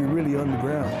Waco, you're really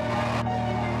underground.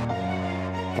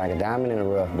 Like a diamond in the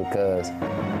rough because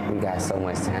we got so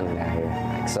much talent out here,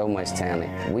 like so much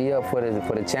talent. We up for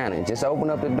the challenge. Just open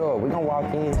up the door. We gonna walk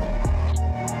in.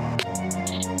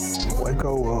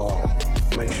 Waco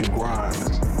makes you grind.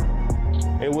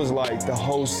 It was like the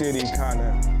whole city kind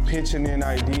of pitching in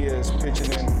ideas,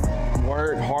 pitching in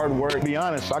hard work. To be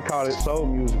honest, I call it soul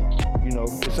music. You know,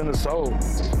 it's in the soul,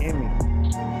 it's in me.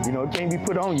 You know, it can't be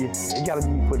put on you, it gotta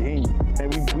be put in you.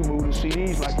 And we moved the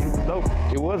CDs like it was dope.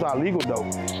 It was our legal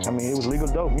dope. I mean, it was legal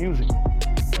dope music.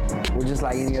 We're just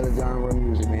like any other genre of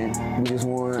music, man. We just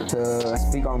want to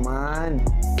speak our mind.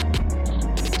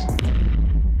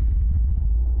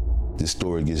 This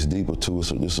story gets deeper to us,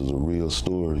 so this is a real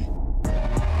story.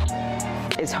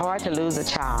 It's hard to lose a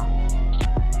child.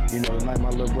 You know, the night my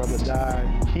little brother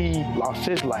died, he lost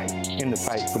his life in the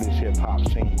fight for this hip-hop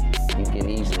scene. You can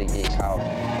easily get caught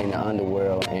in the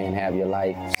underworld and have your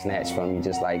life snatched from you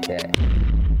just like that.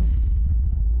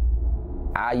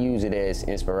 I use it as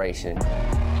inspiration.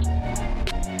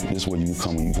 This way you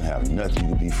come and you can have nothing.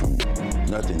 You can be from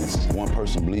nothing. It's one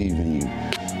person believe in you,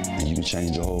 and you can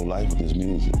change your whole life with this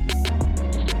music.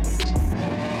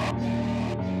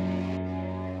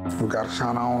 We gotta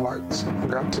shine our own lights. We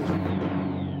got to.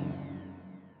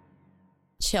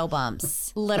 Chill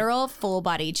bumps. Literal full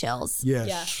body chills. Yes.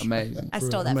 Yeah. Amazing. I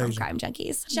stole that Amazing. from Crime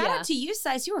Junkies. Shout out to you,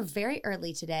 Sice. You were very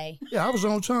early today. Yeah, I was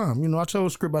on time. You know, I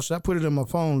told Script, I said, I put it in my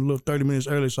phone a little 30 minutes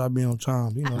early so I'd be on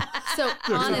time, you know. So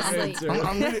honestly,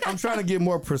 I'm trying to get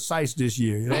more precise this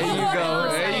year. You know? There you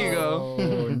go. There you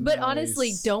go. but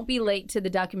honestly, don't be late to the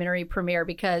documentary premiere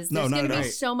because there's not going to at be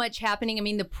all. so much happening. I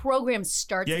mean, the program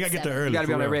starts Yeah, you at gotta get 7. there early. You got to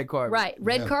be for on that real. red carpet. Right.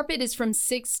 Red carpet is from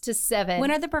 6 to 7.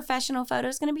 When are the professional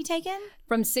photos going to be taken?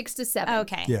 From 6 to 7.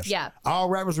 Okay. Yes. Yeah. All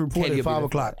rappers report Katie at will be 5 there.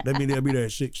 o'clock. That means they'll be there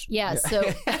at 6. Yeah, so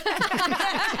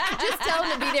just tell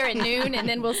them to be there at noon, and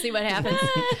then we'll see what happens.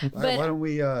 Why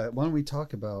don't we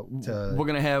talk about? We're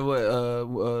gonna have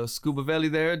Scuba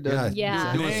Velli there.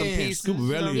 Yeah. doing some Man, pieces. Scuba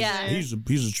Velli, Yeah. he's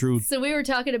a truth. So we were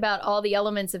talking about all the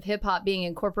elements of hip hop being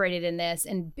incorporated in this,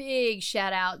 and big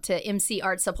shout out to MC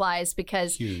Art Supplies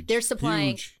because they're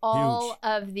supplying all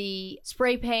of the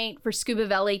spray paint for Scuba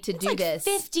Velli to do like this.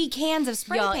 50 cans of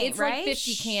spray Y'all, paint, it's right? like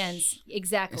 50 cans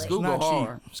exactly. Scoob go not cheap.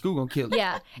 hard. Scoob gonna kill it.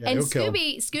 Yeah. And he'll kill.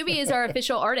 Scooby is our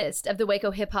official artist of the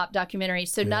Waco Hip Hop documentary.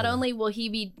 So not only will he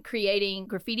be creating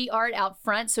graffiti art out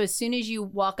front, so as soon as you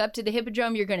walk up to the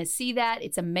Hippodrome, you're going to see that.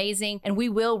 It's amazing. And we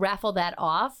will raffle that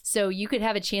off. So you could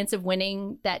have a chance of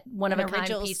winning that one-of-a-kind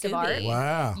original piece of Scooby. art.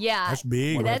 Wow. Yeah. That's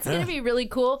big. That's right going to there. be really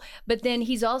cool. But then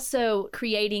he's also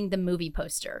creating the movie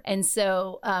poster. And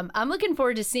so I'm looking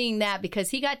forward to seeing that because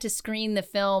he got to screen the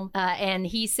film and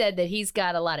he said that he's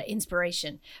got a lot of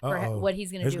inspiration for what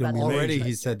he's going to It's do gonna about be that. Already major.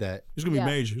 he said that. It's going to be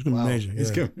major. It's going to be major. It's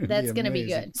Yeah. gonna That's going to be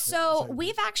amazing. good. So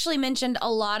we've actually mentioned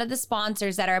a lot of the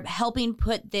sponsors that are helping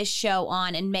put this show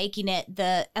on and making it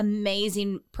the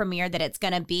amazing premiere that it's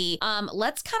going to be.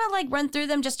 Let's kind of like run through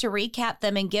them just to recap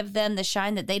them and give them the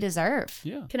shine that they deserve.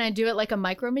 Yeah. Can I do it like a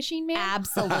Micro Machine Man?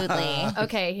 Absolutely.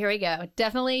 Okay, here we go.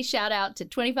 Definitely shout out to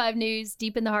 25 News,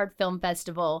 Deep in the Heart Film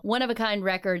Festival, One of a Kind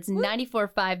Records,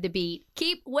 94.5 The Beat,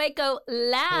 Keep Waco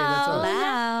Loud,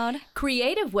 Loud.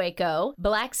 Creative Waco,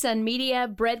 Black Sun Media,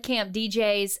 Bread Camp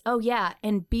DJs, oh yeah,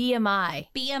 and BMI.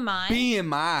 BMI.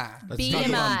 BMI.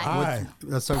 BMI.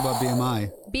 Let's talk about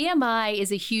BMI. BMI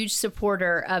is a huge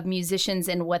supporter of musicians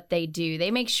and what they do.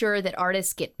 They make sure that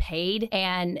artists get paid,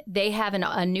 and they have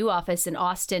a new office in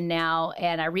Austin now.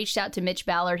 And I reached out to Mitch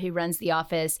Ballard, who runs the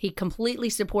office. He completely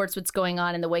supports what's going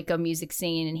on in the Waco music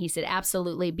scene, and he said,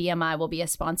 absolutely, BMI will be a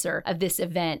sponsor of this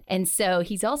event. And so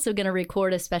he's also going to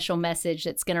record a special message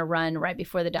that's going to run right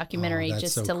before the documentary, that's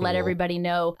just so to let cool. everybody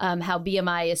know how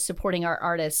BMI is supporting our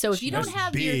artists. So if you don't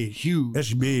have your Huge.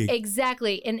 That's big.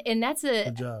 Exactly. And that's a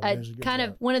Good job. a That's a good kind job.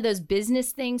 of one of those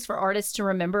business things for artists to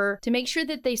remember to make sure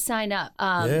that they sign up,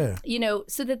 you know,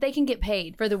 so that they can get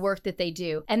paid for the work that they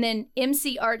do. And then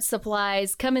MC Art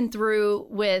Supplies coming through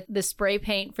with the spray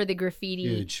paint for the graffiti.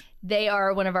 Huge. They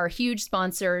are one of our huge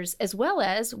sponsors, as well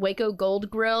as Waco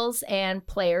Gold Grills and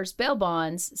Players Bail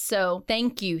Bonds. So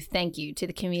thank you to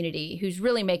the community who's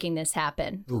really making this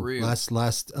happen. Ooh,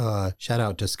 last shout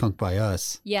out to Skunk by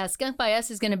Us. Yeah, Skunk by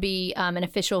Us is going to be an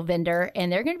official vendor,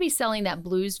 and they're going to be selling that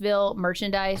Bluesville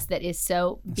merchandise that is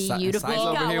so beautiful. Size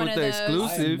over got here one with of the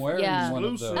those. exclusive. Yeah. One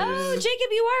of those. Oh, Jacob,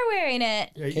 you are wearing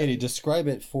it. Katie, describe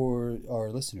it for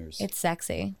our listeners. It's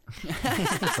sexy.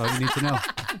 That's all you need to know.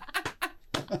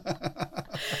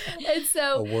 And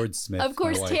so, A wordsmith. of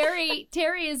course, my wife.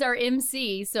 Terry is our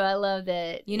MC, so I love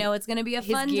that. You know, it's going to be a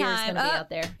his fun gear's time. gonna be out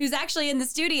there. Who's actually in the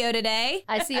studio today?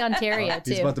 I see Ontario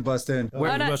He's too. about to bust in.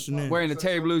 Wearing the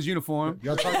Terry Blues uniform.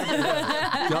 Y'all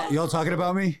talking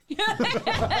about me?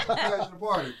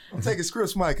 I'm taking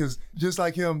Scripps mic because just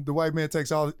like him, the white man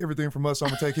takes everything from us, so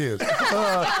I'm gonna take his.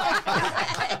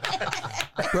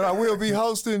 But I will be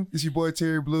hosting. It's your boy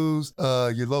Terry Blues,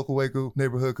 your local Waco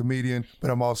neighborhood comedian, but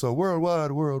I'm also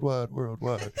worldwide.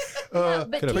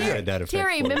 But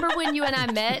Terry, remember when you and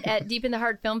I met at Deep in the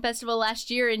Heart Film Festival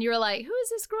last year, and you were like, "Who is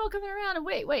this girl coming around?" And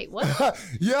wait, what?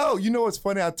 Yo, you know what's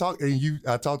funny? I talked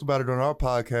about it on our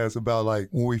podcast about like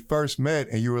when we first met,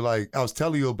 and you were like, I was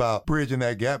telling you about bridging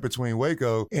that gap between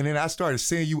Waco, and then I started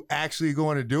seeing you actually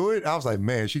going to do it. I was like,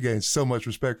 man, she gained so much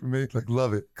respect for me. Like,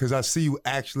 love it, because I see you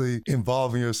actually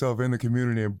involving yourself in the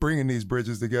community and bringing these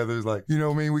bridges together. It's like, you know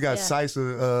what I mean? We got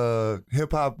Sisa,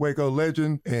 hip hop Waco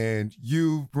legend, and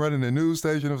you running the news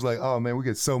station. It was like, oh man, we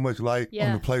get so much light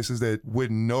on the places that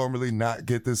wouldn't normally not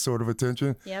get this sort of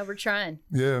attention. Yeah, we're trying.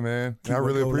 Yeah, man. I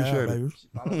really appreciate it.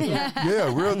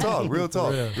 Yeah, real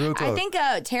talk. I think,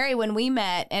 Terry, when we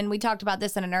met, and we talked about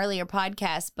this in an earlier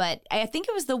podcast, but I think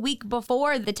it was the week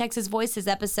before the Texas Voices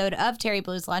episode of Terry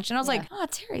Blues Lunch, and I was like, oh,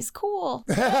 Terry's cool.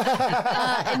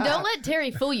 And don't let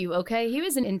Terry fool you, okay? He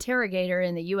was an interrogator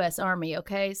in the U.S. Army,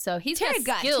 okay? So Terry's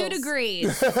got skills. 2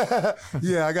 degrees.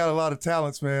 Yeah, I got a lot of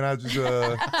talents, man. I just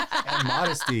and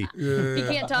modesty. Yeah. You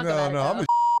can't talk about it. I'm a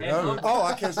oh,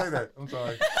 I can't say that. I'm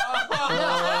sorry.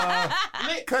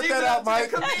 Cut that out,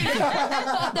 Mike.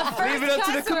 Leave it up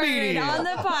to the comedian on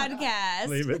the podcast.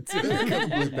 Leave it to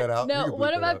Bleep that out. No,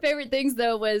 one of my favorite things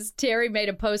though was Terry made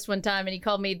a post one time and he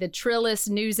called me the trillest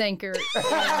news anchor.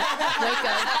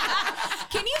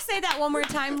 Can you say that one more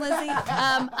time, Lizzie?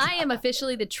 I am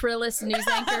officially the trillest news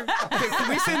anchor. Can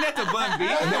we send that to Bun B?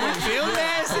 Can we film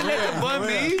that? Send that to Bun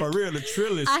B? For real, the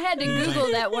trillest. I had to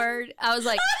Google that word. I was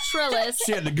like, trillest.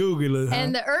 She had to Google it. Huh?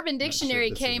 And the Urban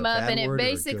Dictionary came up and it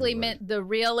basically meant the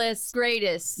realest,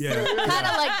 greatest. Yeah. Kind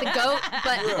of like the GOAT,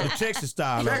 but the Texas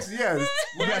style. Texas, yeah.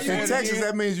 In Texas,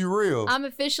 that means you're real. I'm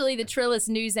officially the trillest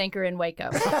news anchor in Waco.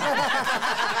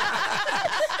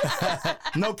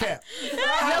 No cap.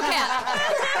 No cap.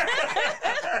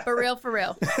 For real. For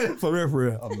real.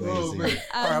 Amazing. Oh, man.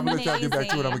 All right, I'm going to let y'all get back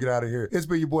to it. I'm going to get out of here. It's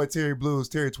been your boy Terry Blues,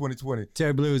 Terry 2020.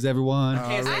 Terry Blues, everyone. I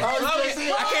can't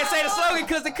say the slogan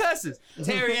because it cusses.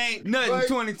 Terry ain't nothing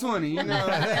 2020, you know.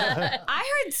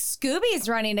 I heard Scooby's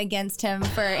running against him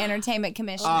for entertainment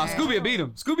commissioner. Scooby will beat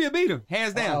him. Scooby will beat him.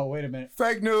 Hands down. Oh, wait a minute.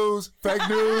 Fake news. Fake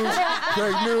news.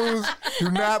 Fake news.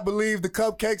 Do not believe the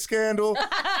cupcake scandal.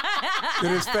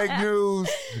 It is fake news.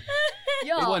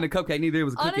 Y'all, it wasn't a cupcake, neither. It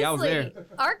was a cookie. Honestly, I was there.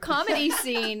 Our comedy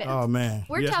scene. Oh man,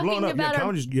 we're talking about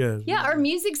our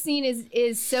music scene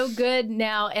is so good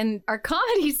now, and our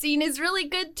comedy scene is really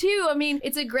good too. I mean,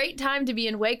 it's a great time to be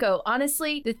in Waco.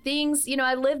 Honestly, the things,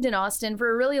 I lived in Austin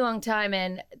for a really long time,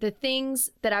 and the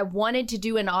things that I wanted to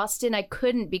do in Austin, I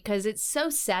couldn't because it's so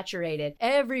saturated.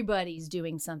 Everybody's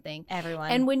doing something.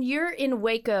 Everyone. And when you're in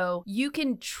Waco, you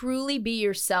can truly be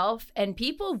yourself, and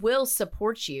people will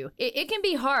support you. It can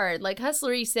be hard, like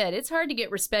Hustlery said, it's hard to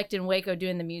get respect in Waco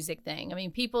doing the music thing. I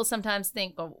mean, people sometimes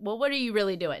think, well, what are you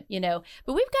really doing?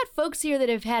 But we've got folks here that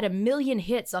have had 1 million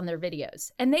hits on their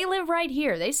videos, and they live right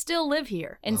here. They still live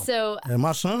here. And so... And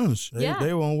my sons,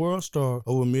 they were on World Star,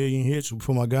 over 1 million hits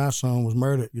before my godson was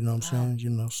murdered, you know what I'm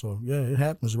saying? So yeah, it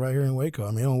happens right here in Waco.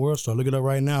 I mean, on World Star. Look it up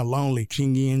right now. Lonely,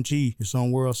 Chingy and G. It's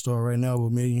on World Star right now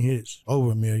with 1 million hits. Over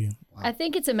 1 million. I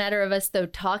think it's a matter of us, though,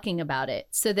 talking about it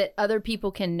so that other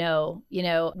people can know,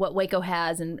 what Waco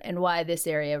has and why this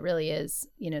area really is,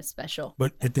 special.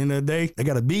 But at the end of the day, they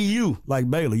got to be you like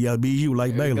Baylor. You got to be you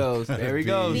like Baylor. There he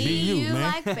goes. Be you, man.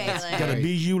 like Baylor. Got to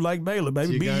be you like Baylor,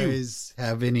 baby. Do you guys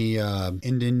have any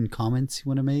ending comments you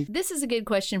want to make? This is a good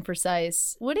question for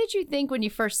Sice. What did you think when you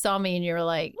first saw me and you were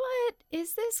like, what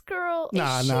is this girl?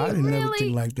 Nah, I didn't never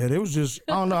think like that. It was just,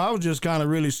 I don't know, I was just kind of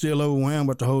really still overwhelmed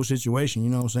with the whole situation. You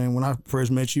know what I'm saying? When I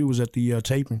first met you, was at the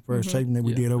taping that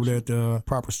we did over there at the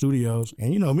Proper Studios.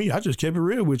 And me, I just kept it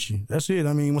real with you. That's it.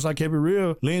 I mean, once I kept it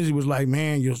real, Lindsay was like,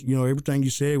 man, everything you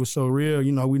said was so real.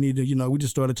 We need to, we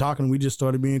just started talking. We just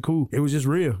started being cool. It was just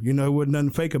real. It wasn't nothing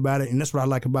fake about it. And that's what I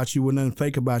like about you. Wasn't nothing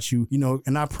fake about you.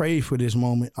 And I pray for this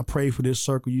moment. I pray for this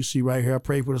circle you see right here. I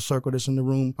pray for the circle that's in the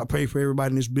room. I pray for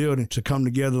everybody in this building to to come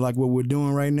together like what we're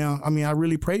doing right now. I mean, I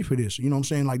really prayed for this. You know what I'm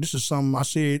saying? Like, this is something I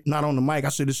said, not on the mic. I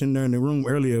said this in there in the room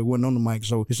earlier. It wasn't on the mic.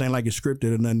 So this ain't like it's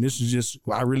scripted or nothing. This is just,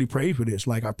 I really prayed for this.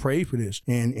 Like, I prayed for this.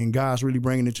 And God's really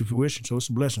bringing it to fruition. So it's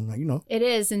a blessing, like, you know. It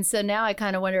is. And so now I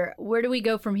kind of wonder, where do we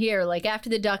go from here? Like, after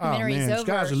the documentary is over.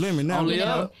 Sky's the limit now. You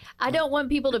know, I don't want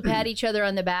people to pat each other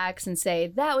on the backs and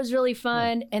say, that was really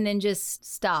fun, and then just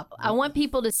stop. I want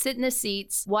people to sit in the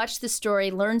seats, watch the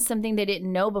story, learn something they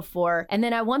didn't know before, and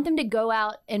then I want them to go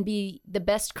out and be the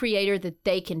best creator that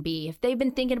they can be. If they've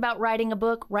been thinking about writing a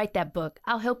book, write that book.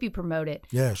 I'll help you promote it.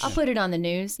 Yes. I'll put it on the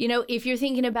news. You know, if you're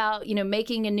thinking about, you know,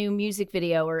 making a new music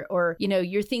video or you know,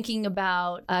 you're thinking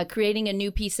about creating a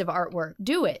new piece of artwork,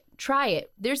 do it. Try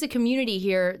it. There's a community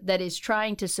here that is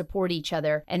trying to support each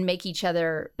other and make each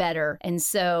other better. And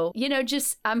so, you know,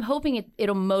 just I'm hoping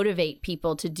it'll motivate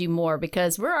people to do more,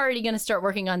 because we're already going to start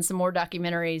working on some more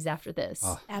documentaries after this.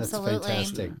 Oh, Absolutely. That's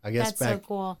fantastic. I guess That's so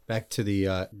cool. Back to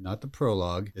the, not the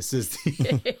prologue. This is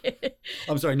the,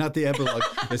 I'm sorry, not the epilogue.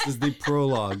 This is the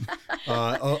prologue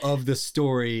of the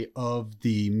story of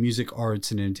the music, arts,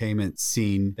 and entertainment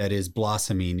scene that is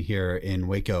blossoming here in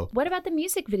Waco. What about the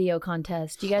music video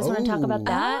contest? Do you guys want to talk about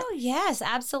that? Oh, yes,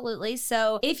 absolutely.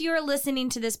 So if you're listening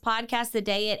to this podcast the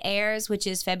day it airs, which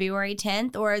is February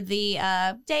 10th, or the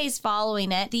days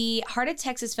following it, the Heart of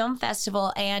Texas Film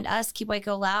Festival and us, Keep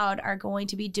Waco Loud, are going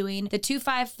to be doing the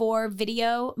 254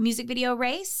 music video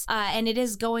race. And it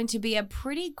is going to be a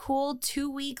pretty cool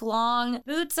 2-week long,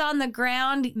 boots on the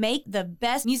ground, make the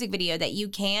best music video that you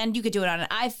can. You could do it on an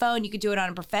iPhone. You could do it on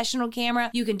a professional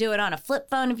camera. You can do it on a flip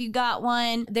phone if you got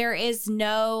one. There is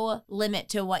no limit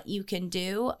to what you can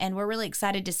do, and we're really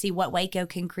excited to see what Waco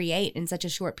can create in such a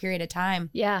short period of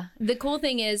time. Yeah. The cool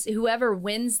thing is, whoever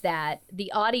wins that,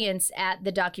 the audience at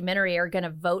the documentary are going to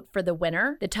vote for the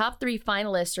winner. The top 3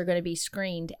 finalists are going to be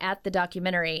screened at the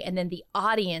documentary, and then the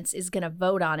audience is going to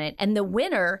vote on it. And the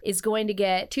winner is going to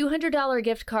get $200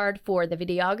 gift card for the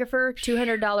videographer,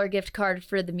 $200 gift card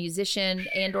for the musician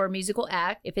and or musical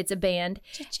act, if it's a band.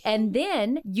 And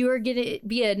then you're going to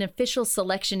be an official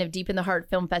selection of Deep in the Heart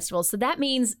Film Festival. So that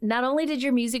means not only did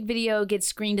your music video get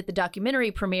screened at the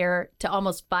documentary premiere to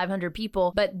almost 500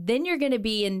 people, but then you're going to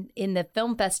be in the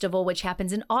film festival, which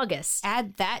happens in August.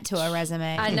 Add that to a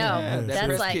resume. I know. Yeah,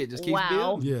 that's like,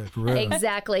 wow. Yeah, for real.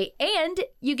 Exactly. And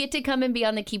you get to come and be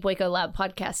on the Keep Waco Loud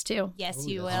podcast too. Yes,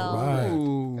 you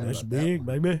will. Right. That's big,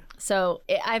 baby. So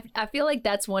I feel like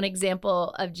that's one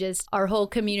example of just our whole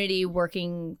community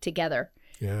working together.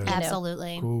 Yeah.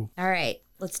 Absolutely. Cool. All right.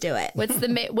 Let's do it. What's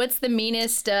the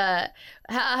meanest? How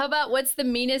about what's the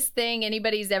meanest thing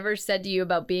anybody's ever said to you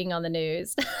about being on the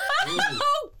news?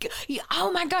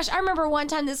 Oh my gosh! I remember one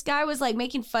time this guy was like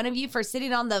making fun of you for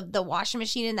sitting on the washing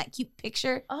machine in that cute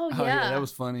picture. Oh yeah, that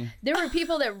was funny. There were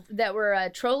people that were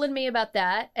trolling me about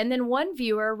that, and then one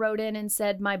viewer wrote in and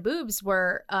said my boobs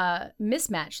were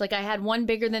mismatched, like I had one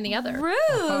bigger than the other. Rude.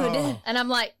 Oh. And I'm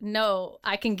like, no,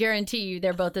 I can guarantee you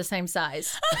they're both the same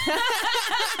size.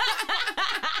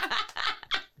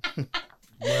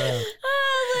 Wow.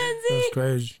 Oh, Lindsay. That's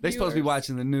crazy. They're supposed to be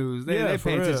watching the news. They Yeah, pay for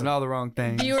attention real. to all the wrong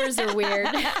things. Viewers are weird.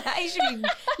 I should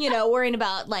be, worrying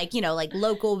about like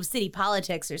local city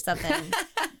politics or something.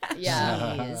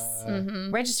 Yeah.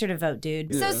 Jeez. Register to vote,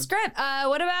 dude. So, Script,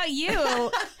 what about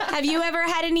you? Have you ever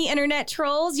had any internet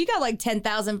trolls? You got like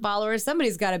 10,000 followers.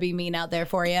 Somebody's got to be mean out there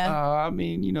for you. I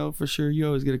mean, for sure, you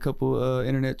always get a couple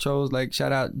internet trolls. Like,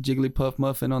 shout out Jigglypuff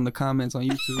Muffin on the comments on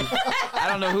YouTube. I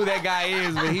don't know who that guy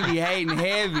is, but he be hating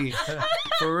heavy.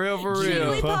 For real, for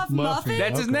real. Jigglypuff Muffin?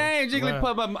 That's his name,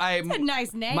 Jigglypuff Muffin. That's a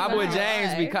nice name. My boy by the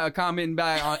James way. be commenting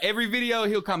back on every video.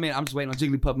 He'll comment, I'm just waiting on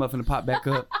Jigglypuff Muffin to pop back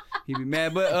up. He be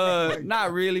mad, but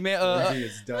not really, man.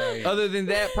 Other than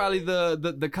that, probably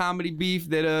the comedy beef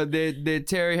that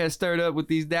Terry has stirred up with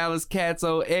these Dallas cats.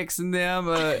 X and them.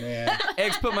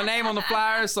 X put my name on the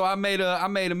flyer, so I made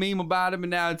a meme about him, and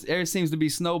now it seems to be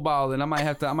snowballing. I might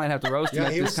have to roast him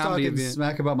at he this was comedy talking event.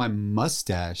 smack about my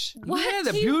mustache. Yeah,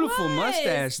 the beautiful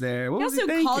mustache there. What He was he also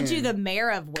thinking? called you the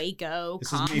mayor of Waco.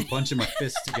 This is me bunching my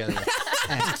fists together.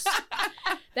 X.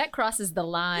 That crosses the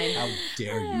line. How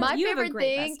dare you? My You have a favorite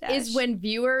great thing mustache.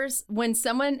 is when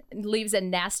someone leaves a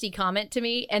nasty comment to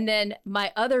me, and then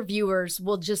my other viewers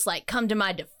will just like come to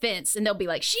my defense, and they'll be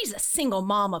like, she's a single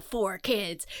mom of 4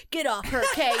 kids. Get off her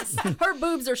case. Her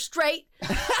boobs are straight.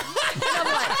 And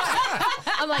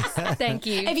I'm like, thank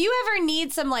you. If you ever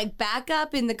need some like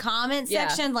backup in the comment Yeah.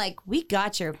 section, like we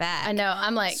got your back. I know.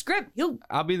 I'm like, Script,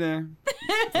 I'll be there.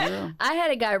 Yeah. I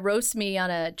had a guy roast me on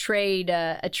a trade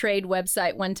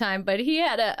website one time, but he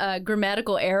had a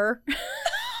grammatical error.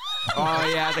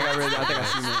 Oh yeah, I think I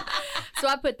seen it. So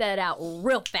I put that out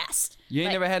real fast. You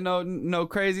ain't never had no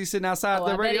crazy sitting outside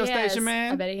the radio station,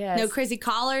 man? I bet he has. No crazy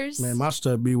callers. Man, my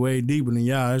stuff be way deeper than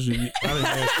y'all.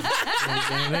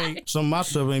 Some of my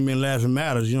stuff ain't been laughing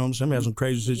matters. You know what I'm saying? I had some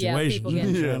crazy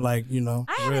situations. Yeah, like, you know.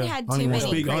 I haven't had too many I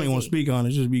don't even want to speak on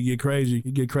it. Just get crazy.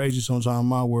 You get crazy sometimes in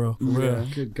my world. For real.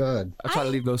 Good God. I try to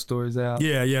leave those stories out.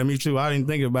 Yeah, me too. I didn't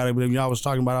think about it, but when y'all was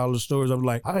talking about all the stories, I was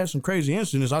like, I had some crazy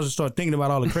incidents. I just started thinking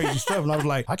about all the crazy stuff, and I was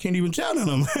like, I can't even tell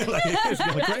them. Like, it's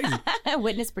going crazy.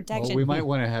 Witness protection. Well, we might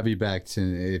want to have you back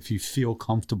if you feel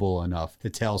comfortable enough to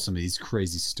tell some of these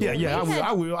crazy stories. Yeah,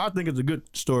 I will. I think it's a good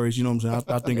stories. You know what I'm saying?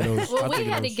 I think of those. Well, we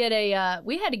had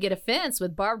to get a fence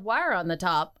with barbed wire on the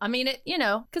top. I mean,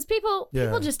 because people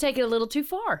just take it a little too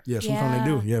far. Yeah, sometimes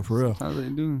they do. Yeah, for real. How they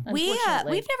do? We've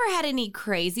never had any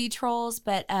crazy trolls,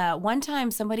 but one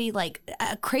time somebody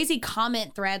a crazy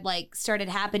comment thread started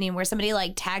happening where somebody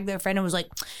tagged their friend and was like,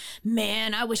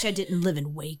 "Man, I wish I didn't live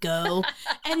in Waco,"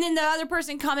 and then the other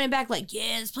person commented back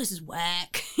 "Yeah, this place is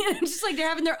whack." Just they're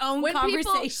having their own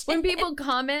conversation. When people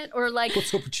comment or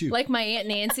what's up with you? Like my Aunt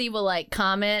Nancy will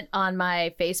comment on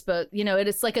my Facebook.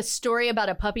 It's like a story about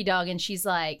a puppy dog, and she's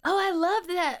like, "Oh, I love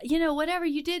that. Whatever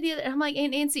you did the other." I'm like,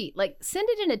 Aunt Nancy, send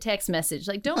it in a text message.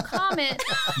 Don't comment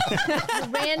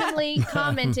randomly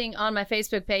commenting on my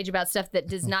Facebook page about stuff that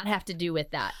does not have to do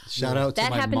with that. Shout out to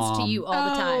that my happens mom. to you all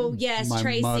the time. Oh yes, my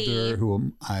Tracy. mother,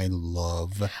 who I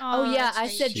love. Oh yeah, I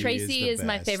said She Tracy is is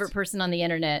my best. favorite person on the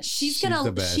internet. She's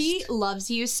the best. she loves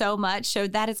you so much, so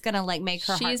that is gonna make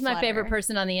her. She's heart my flutter. favorite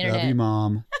person on the internet. Love you,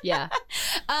 Mom. Yeah.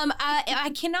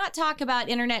 I cannot talk about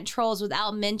internet trolls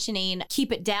without mentioning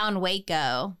Keep It Down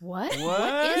Waco. What? What?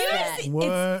 What is that?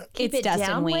 What? It's It Dustin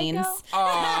Down, Weens. Waco?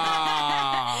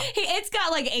 It's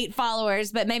got 8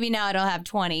 followers, but maybe now it'll have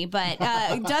 20. But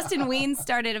Dustin Weens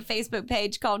started a Facebook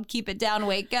page called Keep It Down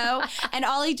Waco, and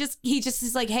all he just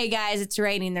is like, "Hey guys, it's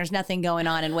raining. There's nothing going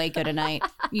on in Waco tonight.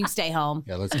 You can stay home.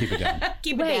 Yeah, let's keep it down.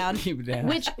 Keep it down." Keep it down.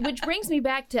 Which brings me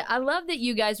back to, I love that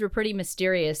you guys were pretty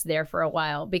mysterious there for a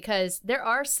while, because there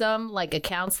are some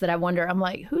accounts that I wonder, I'm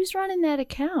like, who's running that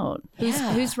account?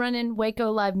 Who's running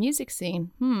Waco live music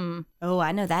scene? Oh,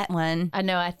 I know that one. I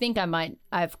know. I think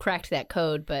I've cracked that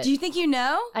code, but Do you think you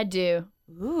know? I do.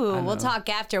 Ooh, we'll talk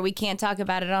after. We can't talk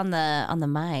about it on the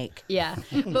mic. Yeah.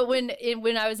 But when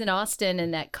I was in Austin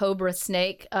and that cobra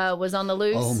snake was on the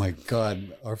loose. Oh my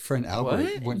God, our friend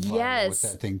Albert went viral Yes. with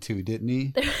that thing too, didn't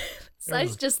he?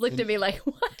 Sice just looked at me like,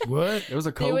 what? What? There was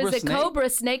a There cobra was a snake? cobra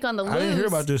snake on the loose. I didn't hear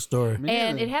about this story.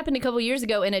 And it happened a couple years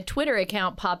ago, and a Twitter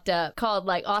account popped up called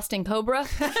Austin Cobra.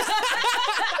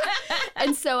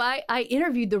 And so I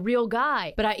interviewed the real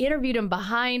guy, but I interviewed him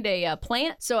behind a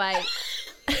plant. So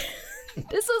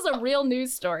this was a real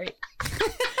news story.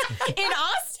 In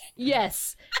Austin?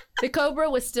 Yes. The cobra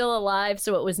was still alive,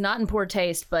 so it was not in poor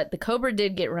taste, but the cobra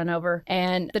did get run over,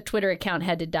 and the Twitter account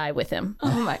had to die with him. Oh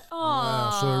my!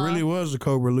 Wow, so it really was the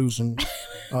cobra loose in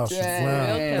Austin.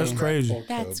 Wow, that's crazy.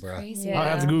 That's crazy. Yeah. I'll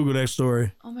have to Google that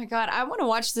story. Oh my God! I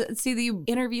want to see you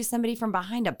interview somebody from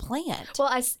behind a plant. Well,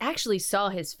 I actually saw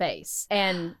his face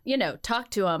and,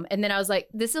 talked to him. And then I was like,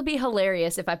 this will be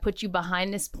hilarious if I put you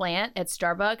behind this plant at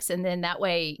Starbucks. And then that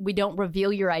way we don't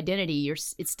reveal your identity.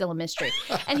 It's still a mystery.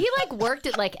 And he worked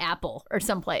at Apple or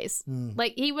someplace.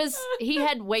 He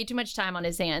had way too much time on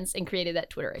his hands and created that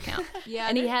Twitter account. Yeah.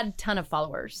 And he had a ton of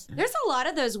followers. There's a lot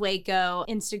of those Waco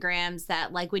Instagrams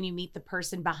that when you meet the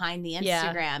person behind the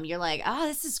Instagram, you're like, oh,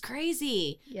 this is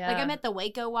crazy. Yeah. I met the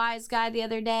Waco Wise guy the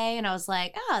other day and I was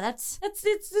like, oh, this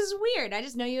is weird. I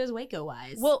just know you as Waco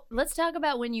Wise. Well, let's talk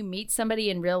about when you meet somebody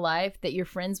in real life that you're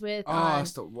friends with. Oh,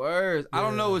 it's the worst. I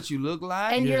don't know what you look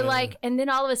like. And you're like, and then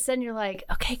all of a sudden you're like,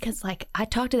 okay, because I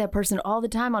talk to that person all the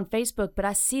time on Facebook, but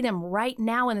I see them right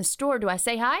now in the store. Do I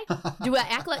say hi? Do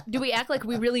we act like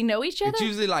we really know each other? It's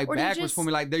usually Or do you backwards for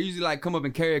me. They usually come up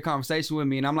and carry a conversation with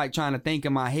me, and I'm trying to think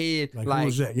in my head, who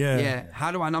was that? Yeah.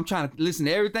 How do I know? I'm trying to listen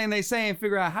to everything they say and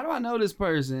figure out how do I know this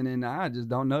person, and I just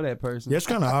don't know that person. Yeah, it's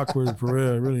kind of awkward for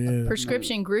real. It really is.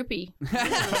 Prescription groupie.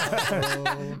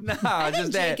 No,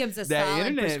 just that. Jacob's a that solid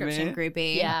internet, prescription man.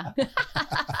 groupie. Yeah.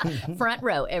 Front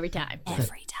row every time.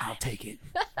 Every time. I'll take it.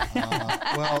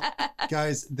 Well,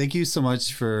 guys, thank you so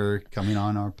much for coming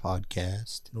on our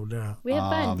podcast. No doubt. We had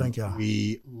fun. Thank y'all.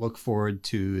 We look forward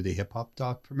to the Hip Hop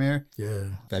Doc premiere. Yeah.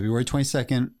 February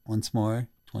 22nd, once more,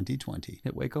 2020.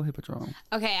 Hit Waco Hippodrome.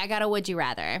 Okay, I got a would you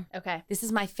rather. Okay. This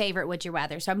is my favorite would you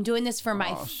rather. So I'm doing this for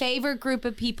my favorite group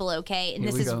of people, okay? And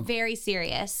Here this we is go. very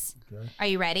serious. Okay. Are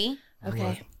you ready?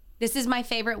 Okay. This is my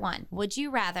favorite one. Would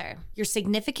you rather your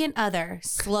significant other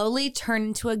slowly turn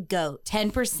into a goat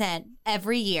 10%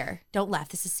 every year? Don't laugh,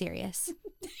 this is serious.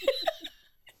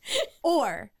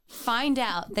 Or find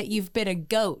out that you've been a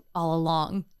goat all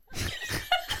along.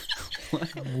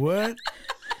 What?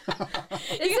 Isn't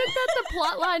that the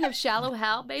plot line of Shallow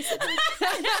Hal, basically?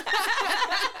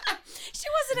 She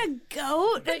wasn't a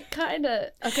goat. But kind of.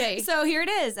 Okay. So here it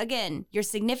is. Again, your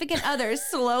significant other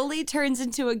slowly turns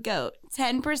into a goat.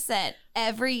 10%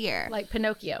 every year. Like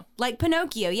Pinocchio. Like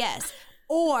Pinocchio, yes.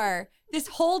 Or this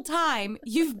whole time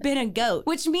you've been a goat,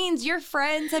 which means your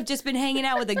friends have just been hanging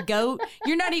out with a goat.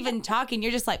 You're not even talking.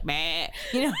 You're just like, meh.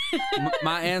 You know?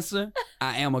 My answer,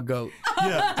 I am a goat.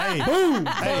 Yeah. Hey, boom.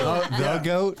 Hey, The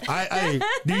goat. Hey,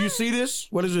 do you see this?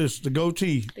 What is this? The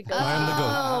goatee. The goat. I am the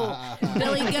goat. Oh,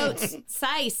 Billy Goat's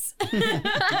Sice.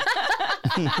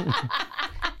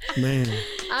 Man.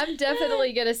 I'm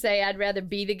definitely going to say I'd rather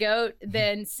be the goat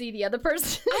than see the other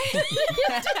person.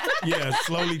 Yeah,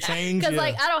 slowly change. Because, Yeah.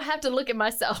 like, I don't have to look at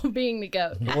myself being the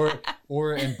goat.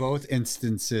 Or in both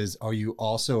instances, are you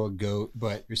also a goat,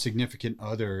 but your significant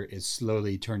other is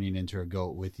slowly turning into a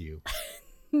goat with you?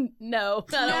 No,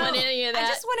 I don't want any of that. I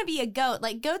just want to be a goat.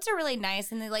 Like, goats are really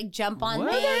nice and they like jump on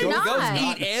What? things. They're Goats not.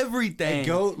 eat everything. A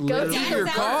goat Goats literally. eat your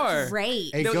That car. sounds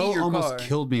great. A They'll eat goat your almost car.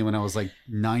 killed me when I was like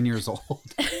 9 years old.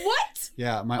 What?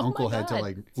 Yeah, my uncle had to God.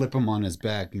 like flip him on his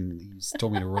back and he just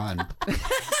told me to run.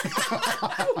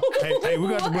 Hey, we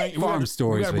got to bring Farm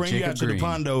stories We got to with bring you Jacob out to the Green.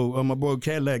 Pondo. My boy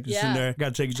Cadillac is in Yeah. there.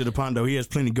 Got to take you to the Pondo. He has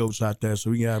plenty of goats out there, so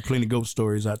we got plenty of goat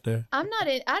stories out there. I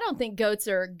don't think goats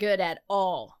are good at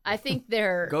all. I think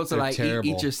they're. Goats are They're like terrible.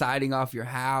 eat your siding off your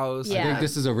house. Yeah. I think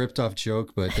this is a ripped off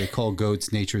joke, but they call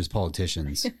goats nature's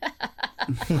politicians.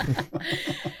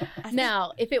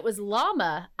 Now, if it was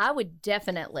llama, I would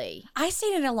definitely. I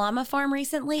stayed at a llama farm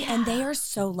recently and they are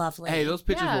so lovely. Hey, those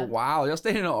pictures Yeah. were wild. Y'all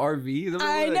stayed in an RV. Those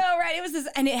I were- know, right? It was this,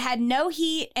 and it had no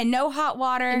heat and no hot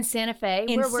water In Santa Fe.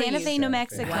 in Where were Santa you? Fe, New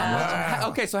Mexico. Wow.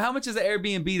 Okay, so how much is an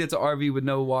Airbnb that's an RV with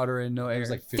no water and no air? It was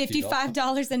like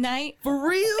 $55 a night. for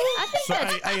real? I think So,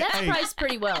 that's, hey, that's hey, priced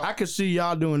pretty well. I could see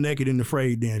y'all doing Naked and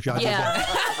Afraid then. If y'all did Yeah.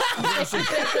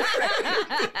 that.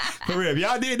 For real. If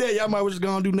y'all did that, y'all might just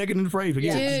go and do Naked and Afraid.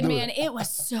 Forget it. Just Dude, do man, it was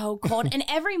so cold. And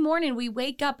every morning we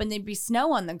wake up and there'd be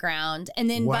snow on the ground. And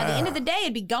then by the end of the day,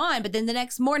 it'd be gone. But then the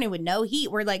next morning with no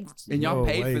heat, we're like, And y'all No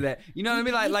paid way. for that. You know what I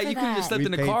mean? Like you could have just slept We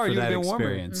in the paid car. for You'd have that been warmer.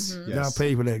 experience. Y'all Yes.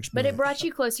 pay for that But experience. it brought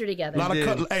you closer together. a lot of did.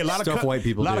 a lot Stuff of white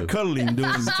people lot do. of cuddling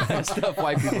doing. Stuff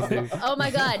white people do. Oh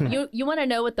my God. You want to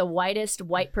know what the whitest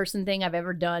white person thing I've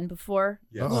ever done before?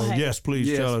 Uh-oh. Yes, please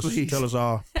Yes, tell us. please. Tell us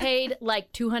all. Paid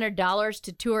like $200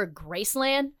 to tour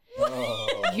Graceland.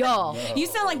 Y'all, you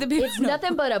sound like the people. it's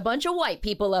nothing but a bunch of white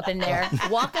people up in there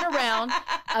walking around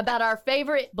about our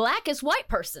favorite blackest white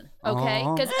person, okay?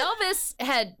 Aw. Because Elvis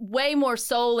had way more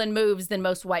soul and moves than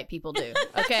most white people do,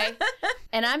 okay?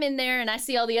 And I'm in there and I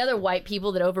see all the other white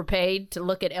people that overpaid to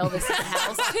look at Elvis's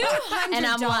house. And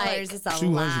I'm like, $200 is a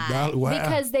 $200. lot. Wow.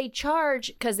 because they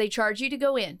charge you to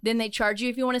go in. Then they charge you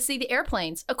if you want to see the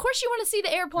airplanes. Of course you want to see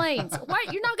the airplanes. Why?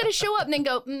 You're not going to show up and then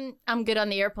go, I'm good on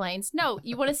the airplanes. No,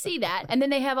 you want to see that. And then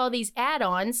they have all these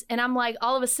add-ons and I'm like,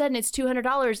 all of a sudden it's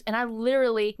 $200 and I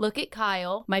literally look at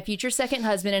Kyle, my future second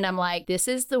husband, and I'm like, this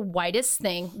is the whitest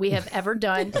thing we have ever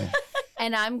done.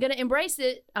 And I'm going to embrace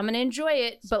it. I'm going to enjoy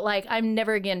it. But like, I'm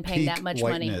never again paying that Peak much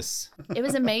whiteness. money. It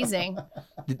was amazing.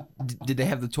 Did they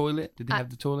have the toilet? Did they have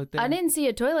the toilet there? I didn't see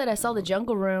a toilet. I saw the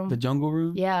jungle room. The jungle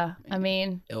room? Yeah. I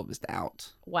mean, Elvis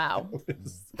out. wow.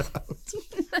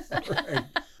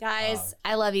 Guys,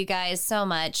 I love you guys so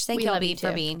much. Thank We you, love LB, you for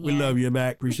too. being We here. love you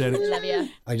back. Appreciate it. Love you.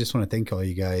 I just want to thank all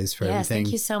you guys for Yes, everything.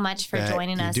 thank you so much for that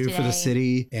joining you us do today. for the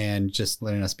city and just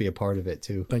letting us be a part of it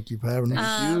too. Thank you for having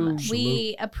us.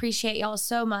 We appreciate y'all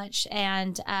so much,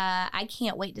 and I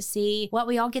can't wait to see what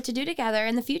we all get to do together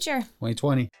in the future.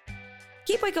 2020.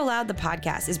 Keep Waco Loud, the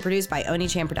podcast, is produced by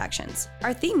Oni-chan Productions.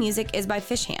 Our theme music is by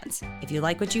Fish Hands. If you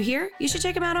like what you hear, you should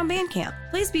check them out on Bandcamp.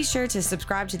 Please be sure to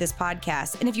subscribe to this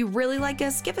podcast, and if you really like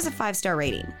us, give us a 5-star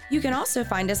rating. You can also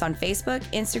find us on Facebook,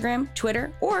 Instagram,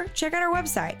 Twitter, or check out our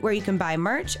website where you can buy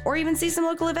merch or even see some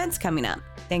local events coming up.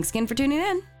 Thanks again for tuning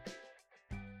in.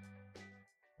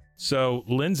 So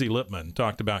Lindsay Lipman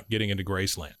talked about getting into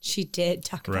Graceland. She did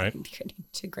talk about Right. getting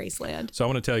to Graceland. So I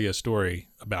want to tell you a story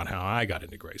about how I got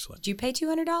into Graceland. Did you pay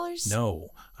 $200? No,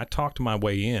 I talked my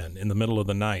way in the middle of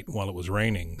the night while it was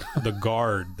raining. The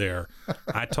guard there,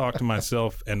 I talked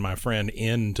myself and my friend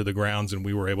into the grounds and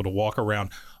we were able to walk around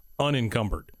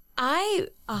unencumbered. I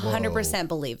 100%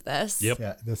 believe this. Yep.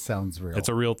 Yeah, this sounds real. It's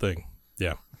a real thing.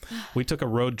 Yeah. We took a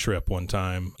road trip one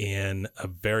time in a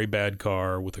very bad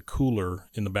car with a cooler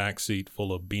in the back seat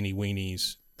full of beanie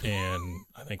weenies and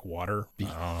I think water.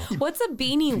 What's a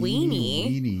beanie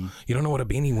weenie? You don't know what a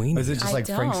beanie weenie is? Is it just like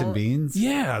Franks and Beans?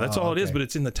 Yeah, that's all it is, okay. but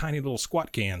it's in the tiny little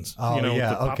squat cans. Oh, you know, yeah,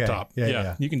 the pop okay. top.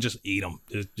 Yeah. You can just eat them.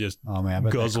 Just Oh man, I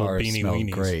bet guzzle that car beanie smelled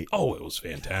weenies. great. Oh, it was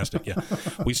fantastic. Yeah.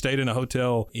 We stayed in a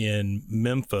hotel in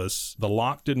Memphis. The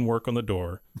lock didn't work on the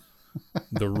door.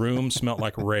 The room smelled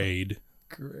like Raid.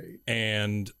 Great.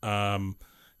 And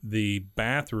the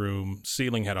bathroom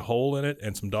ceiling had a hole in it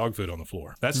and some dog food on the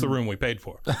floor. That's the room we paid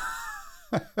for.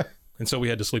 And so we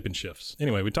had to sleep in shifts.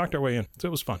 Anyway, we talked our way in. So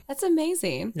it was fun. That's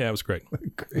amazing. Yeah, it was great.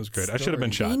 It was great. I should have been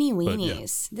shot. Beanie but yeah.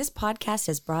 Weenies. This podcast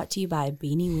is brought to you by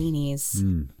Beanie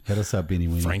Weenies. Hit us up, Beanie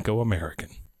Weenie. Franco-American.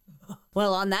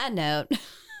 Well, on that note,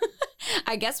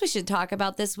 I guess we should talk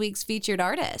about this week's featured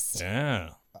artist. Yeah.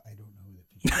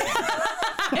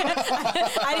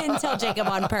 I didn't tell Jacob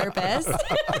on purpose.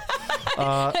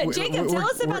 Jacob, tell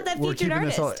us about that featured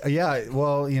artist. Yeah,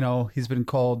 well, you know, he's been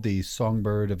called the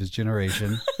songbird of his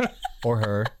generation, or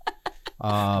her.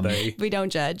 We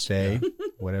don't judge. They,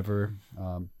 whatever.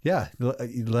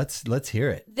 Let's hear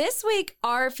it. This week,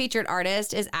 our featured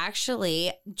artist is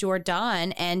actually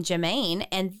Jordan and Jermaine,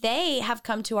 and they have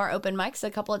come to our open mics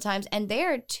a couple of times, and they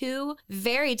are two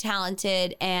very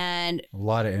talented and A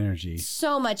lot of energy.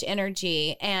 so much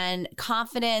energy and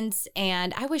confidence.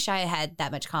 And I wish I had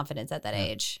that much confidence at that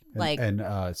age,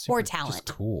 or talent. Just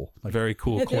cool. Like, Very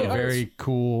cool. very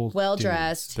cool. Well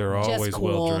dressed. They're just always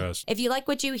cool. well dressed. If you like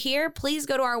what you hear, please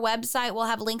go to our website. We'll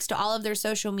have links to all of their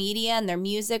social media and their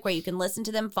music where you can listen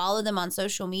to them, follow them on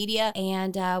social media,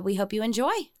 and we hope you enjoy.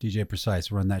 DJ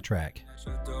Precise, run that track.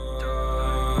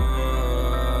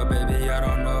 Baby, I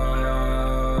don't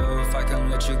know if I can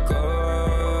let you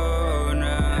go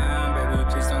now. Baby,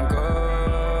 please don't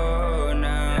go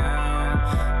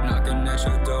now. Knocking at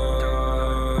your door.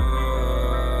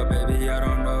 Baby, I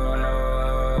don't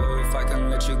know if I can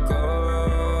let you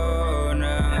go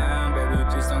now. Baby,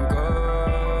 please don't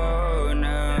go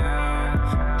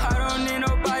now. I don't need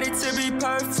nobody to be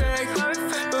perfect,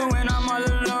 but when I'm all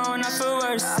alone, I feel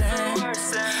worse.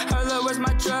 Her love was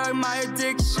my drug, my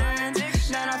addiction.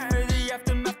 Now I feel the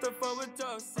aftermath of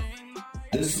overdosing.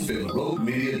 This has been the Rogue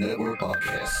Media Network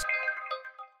Podcast.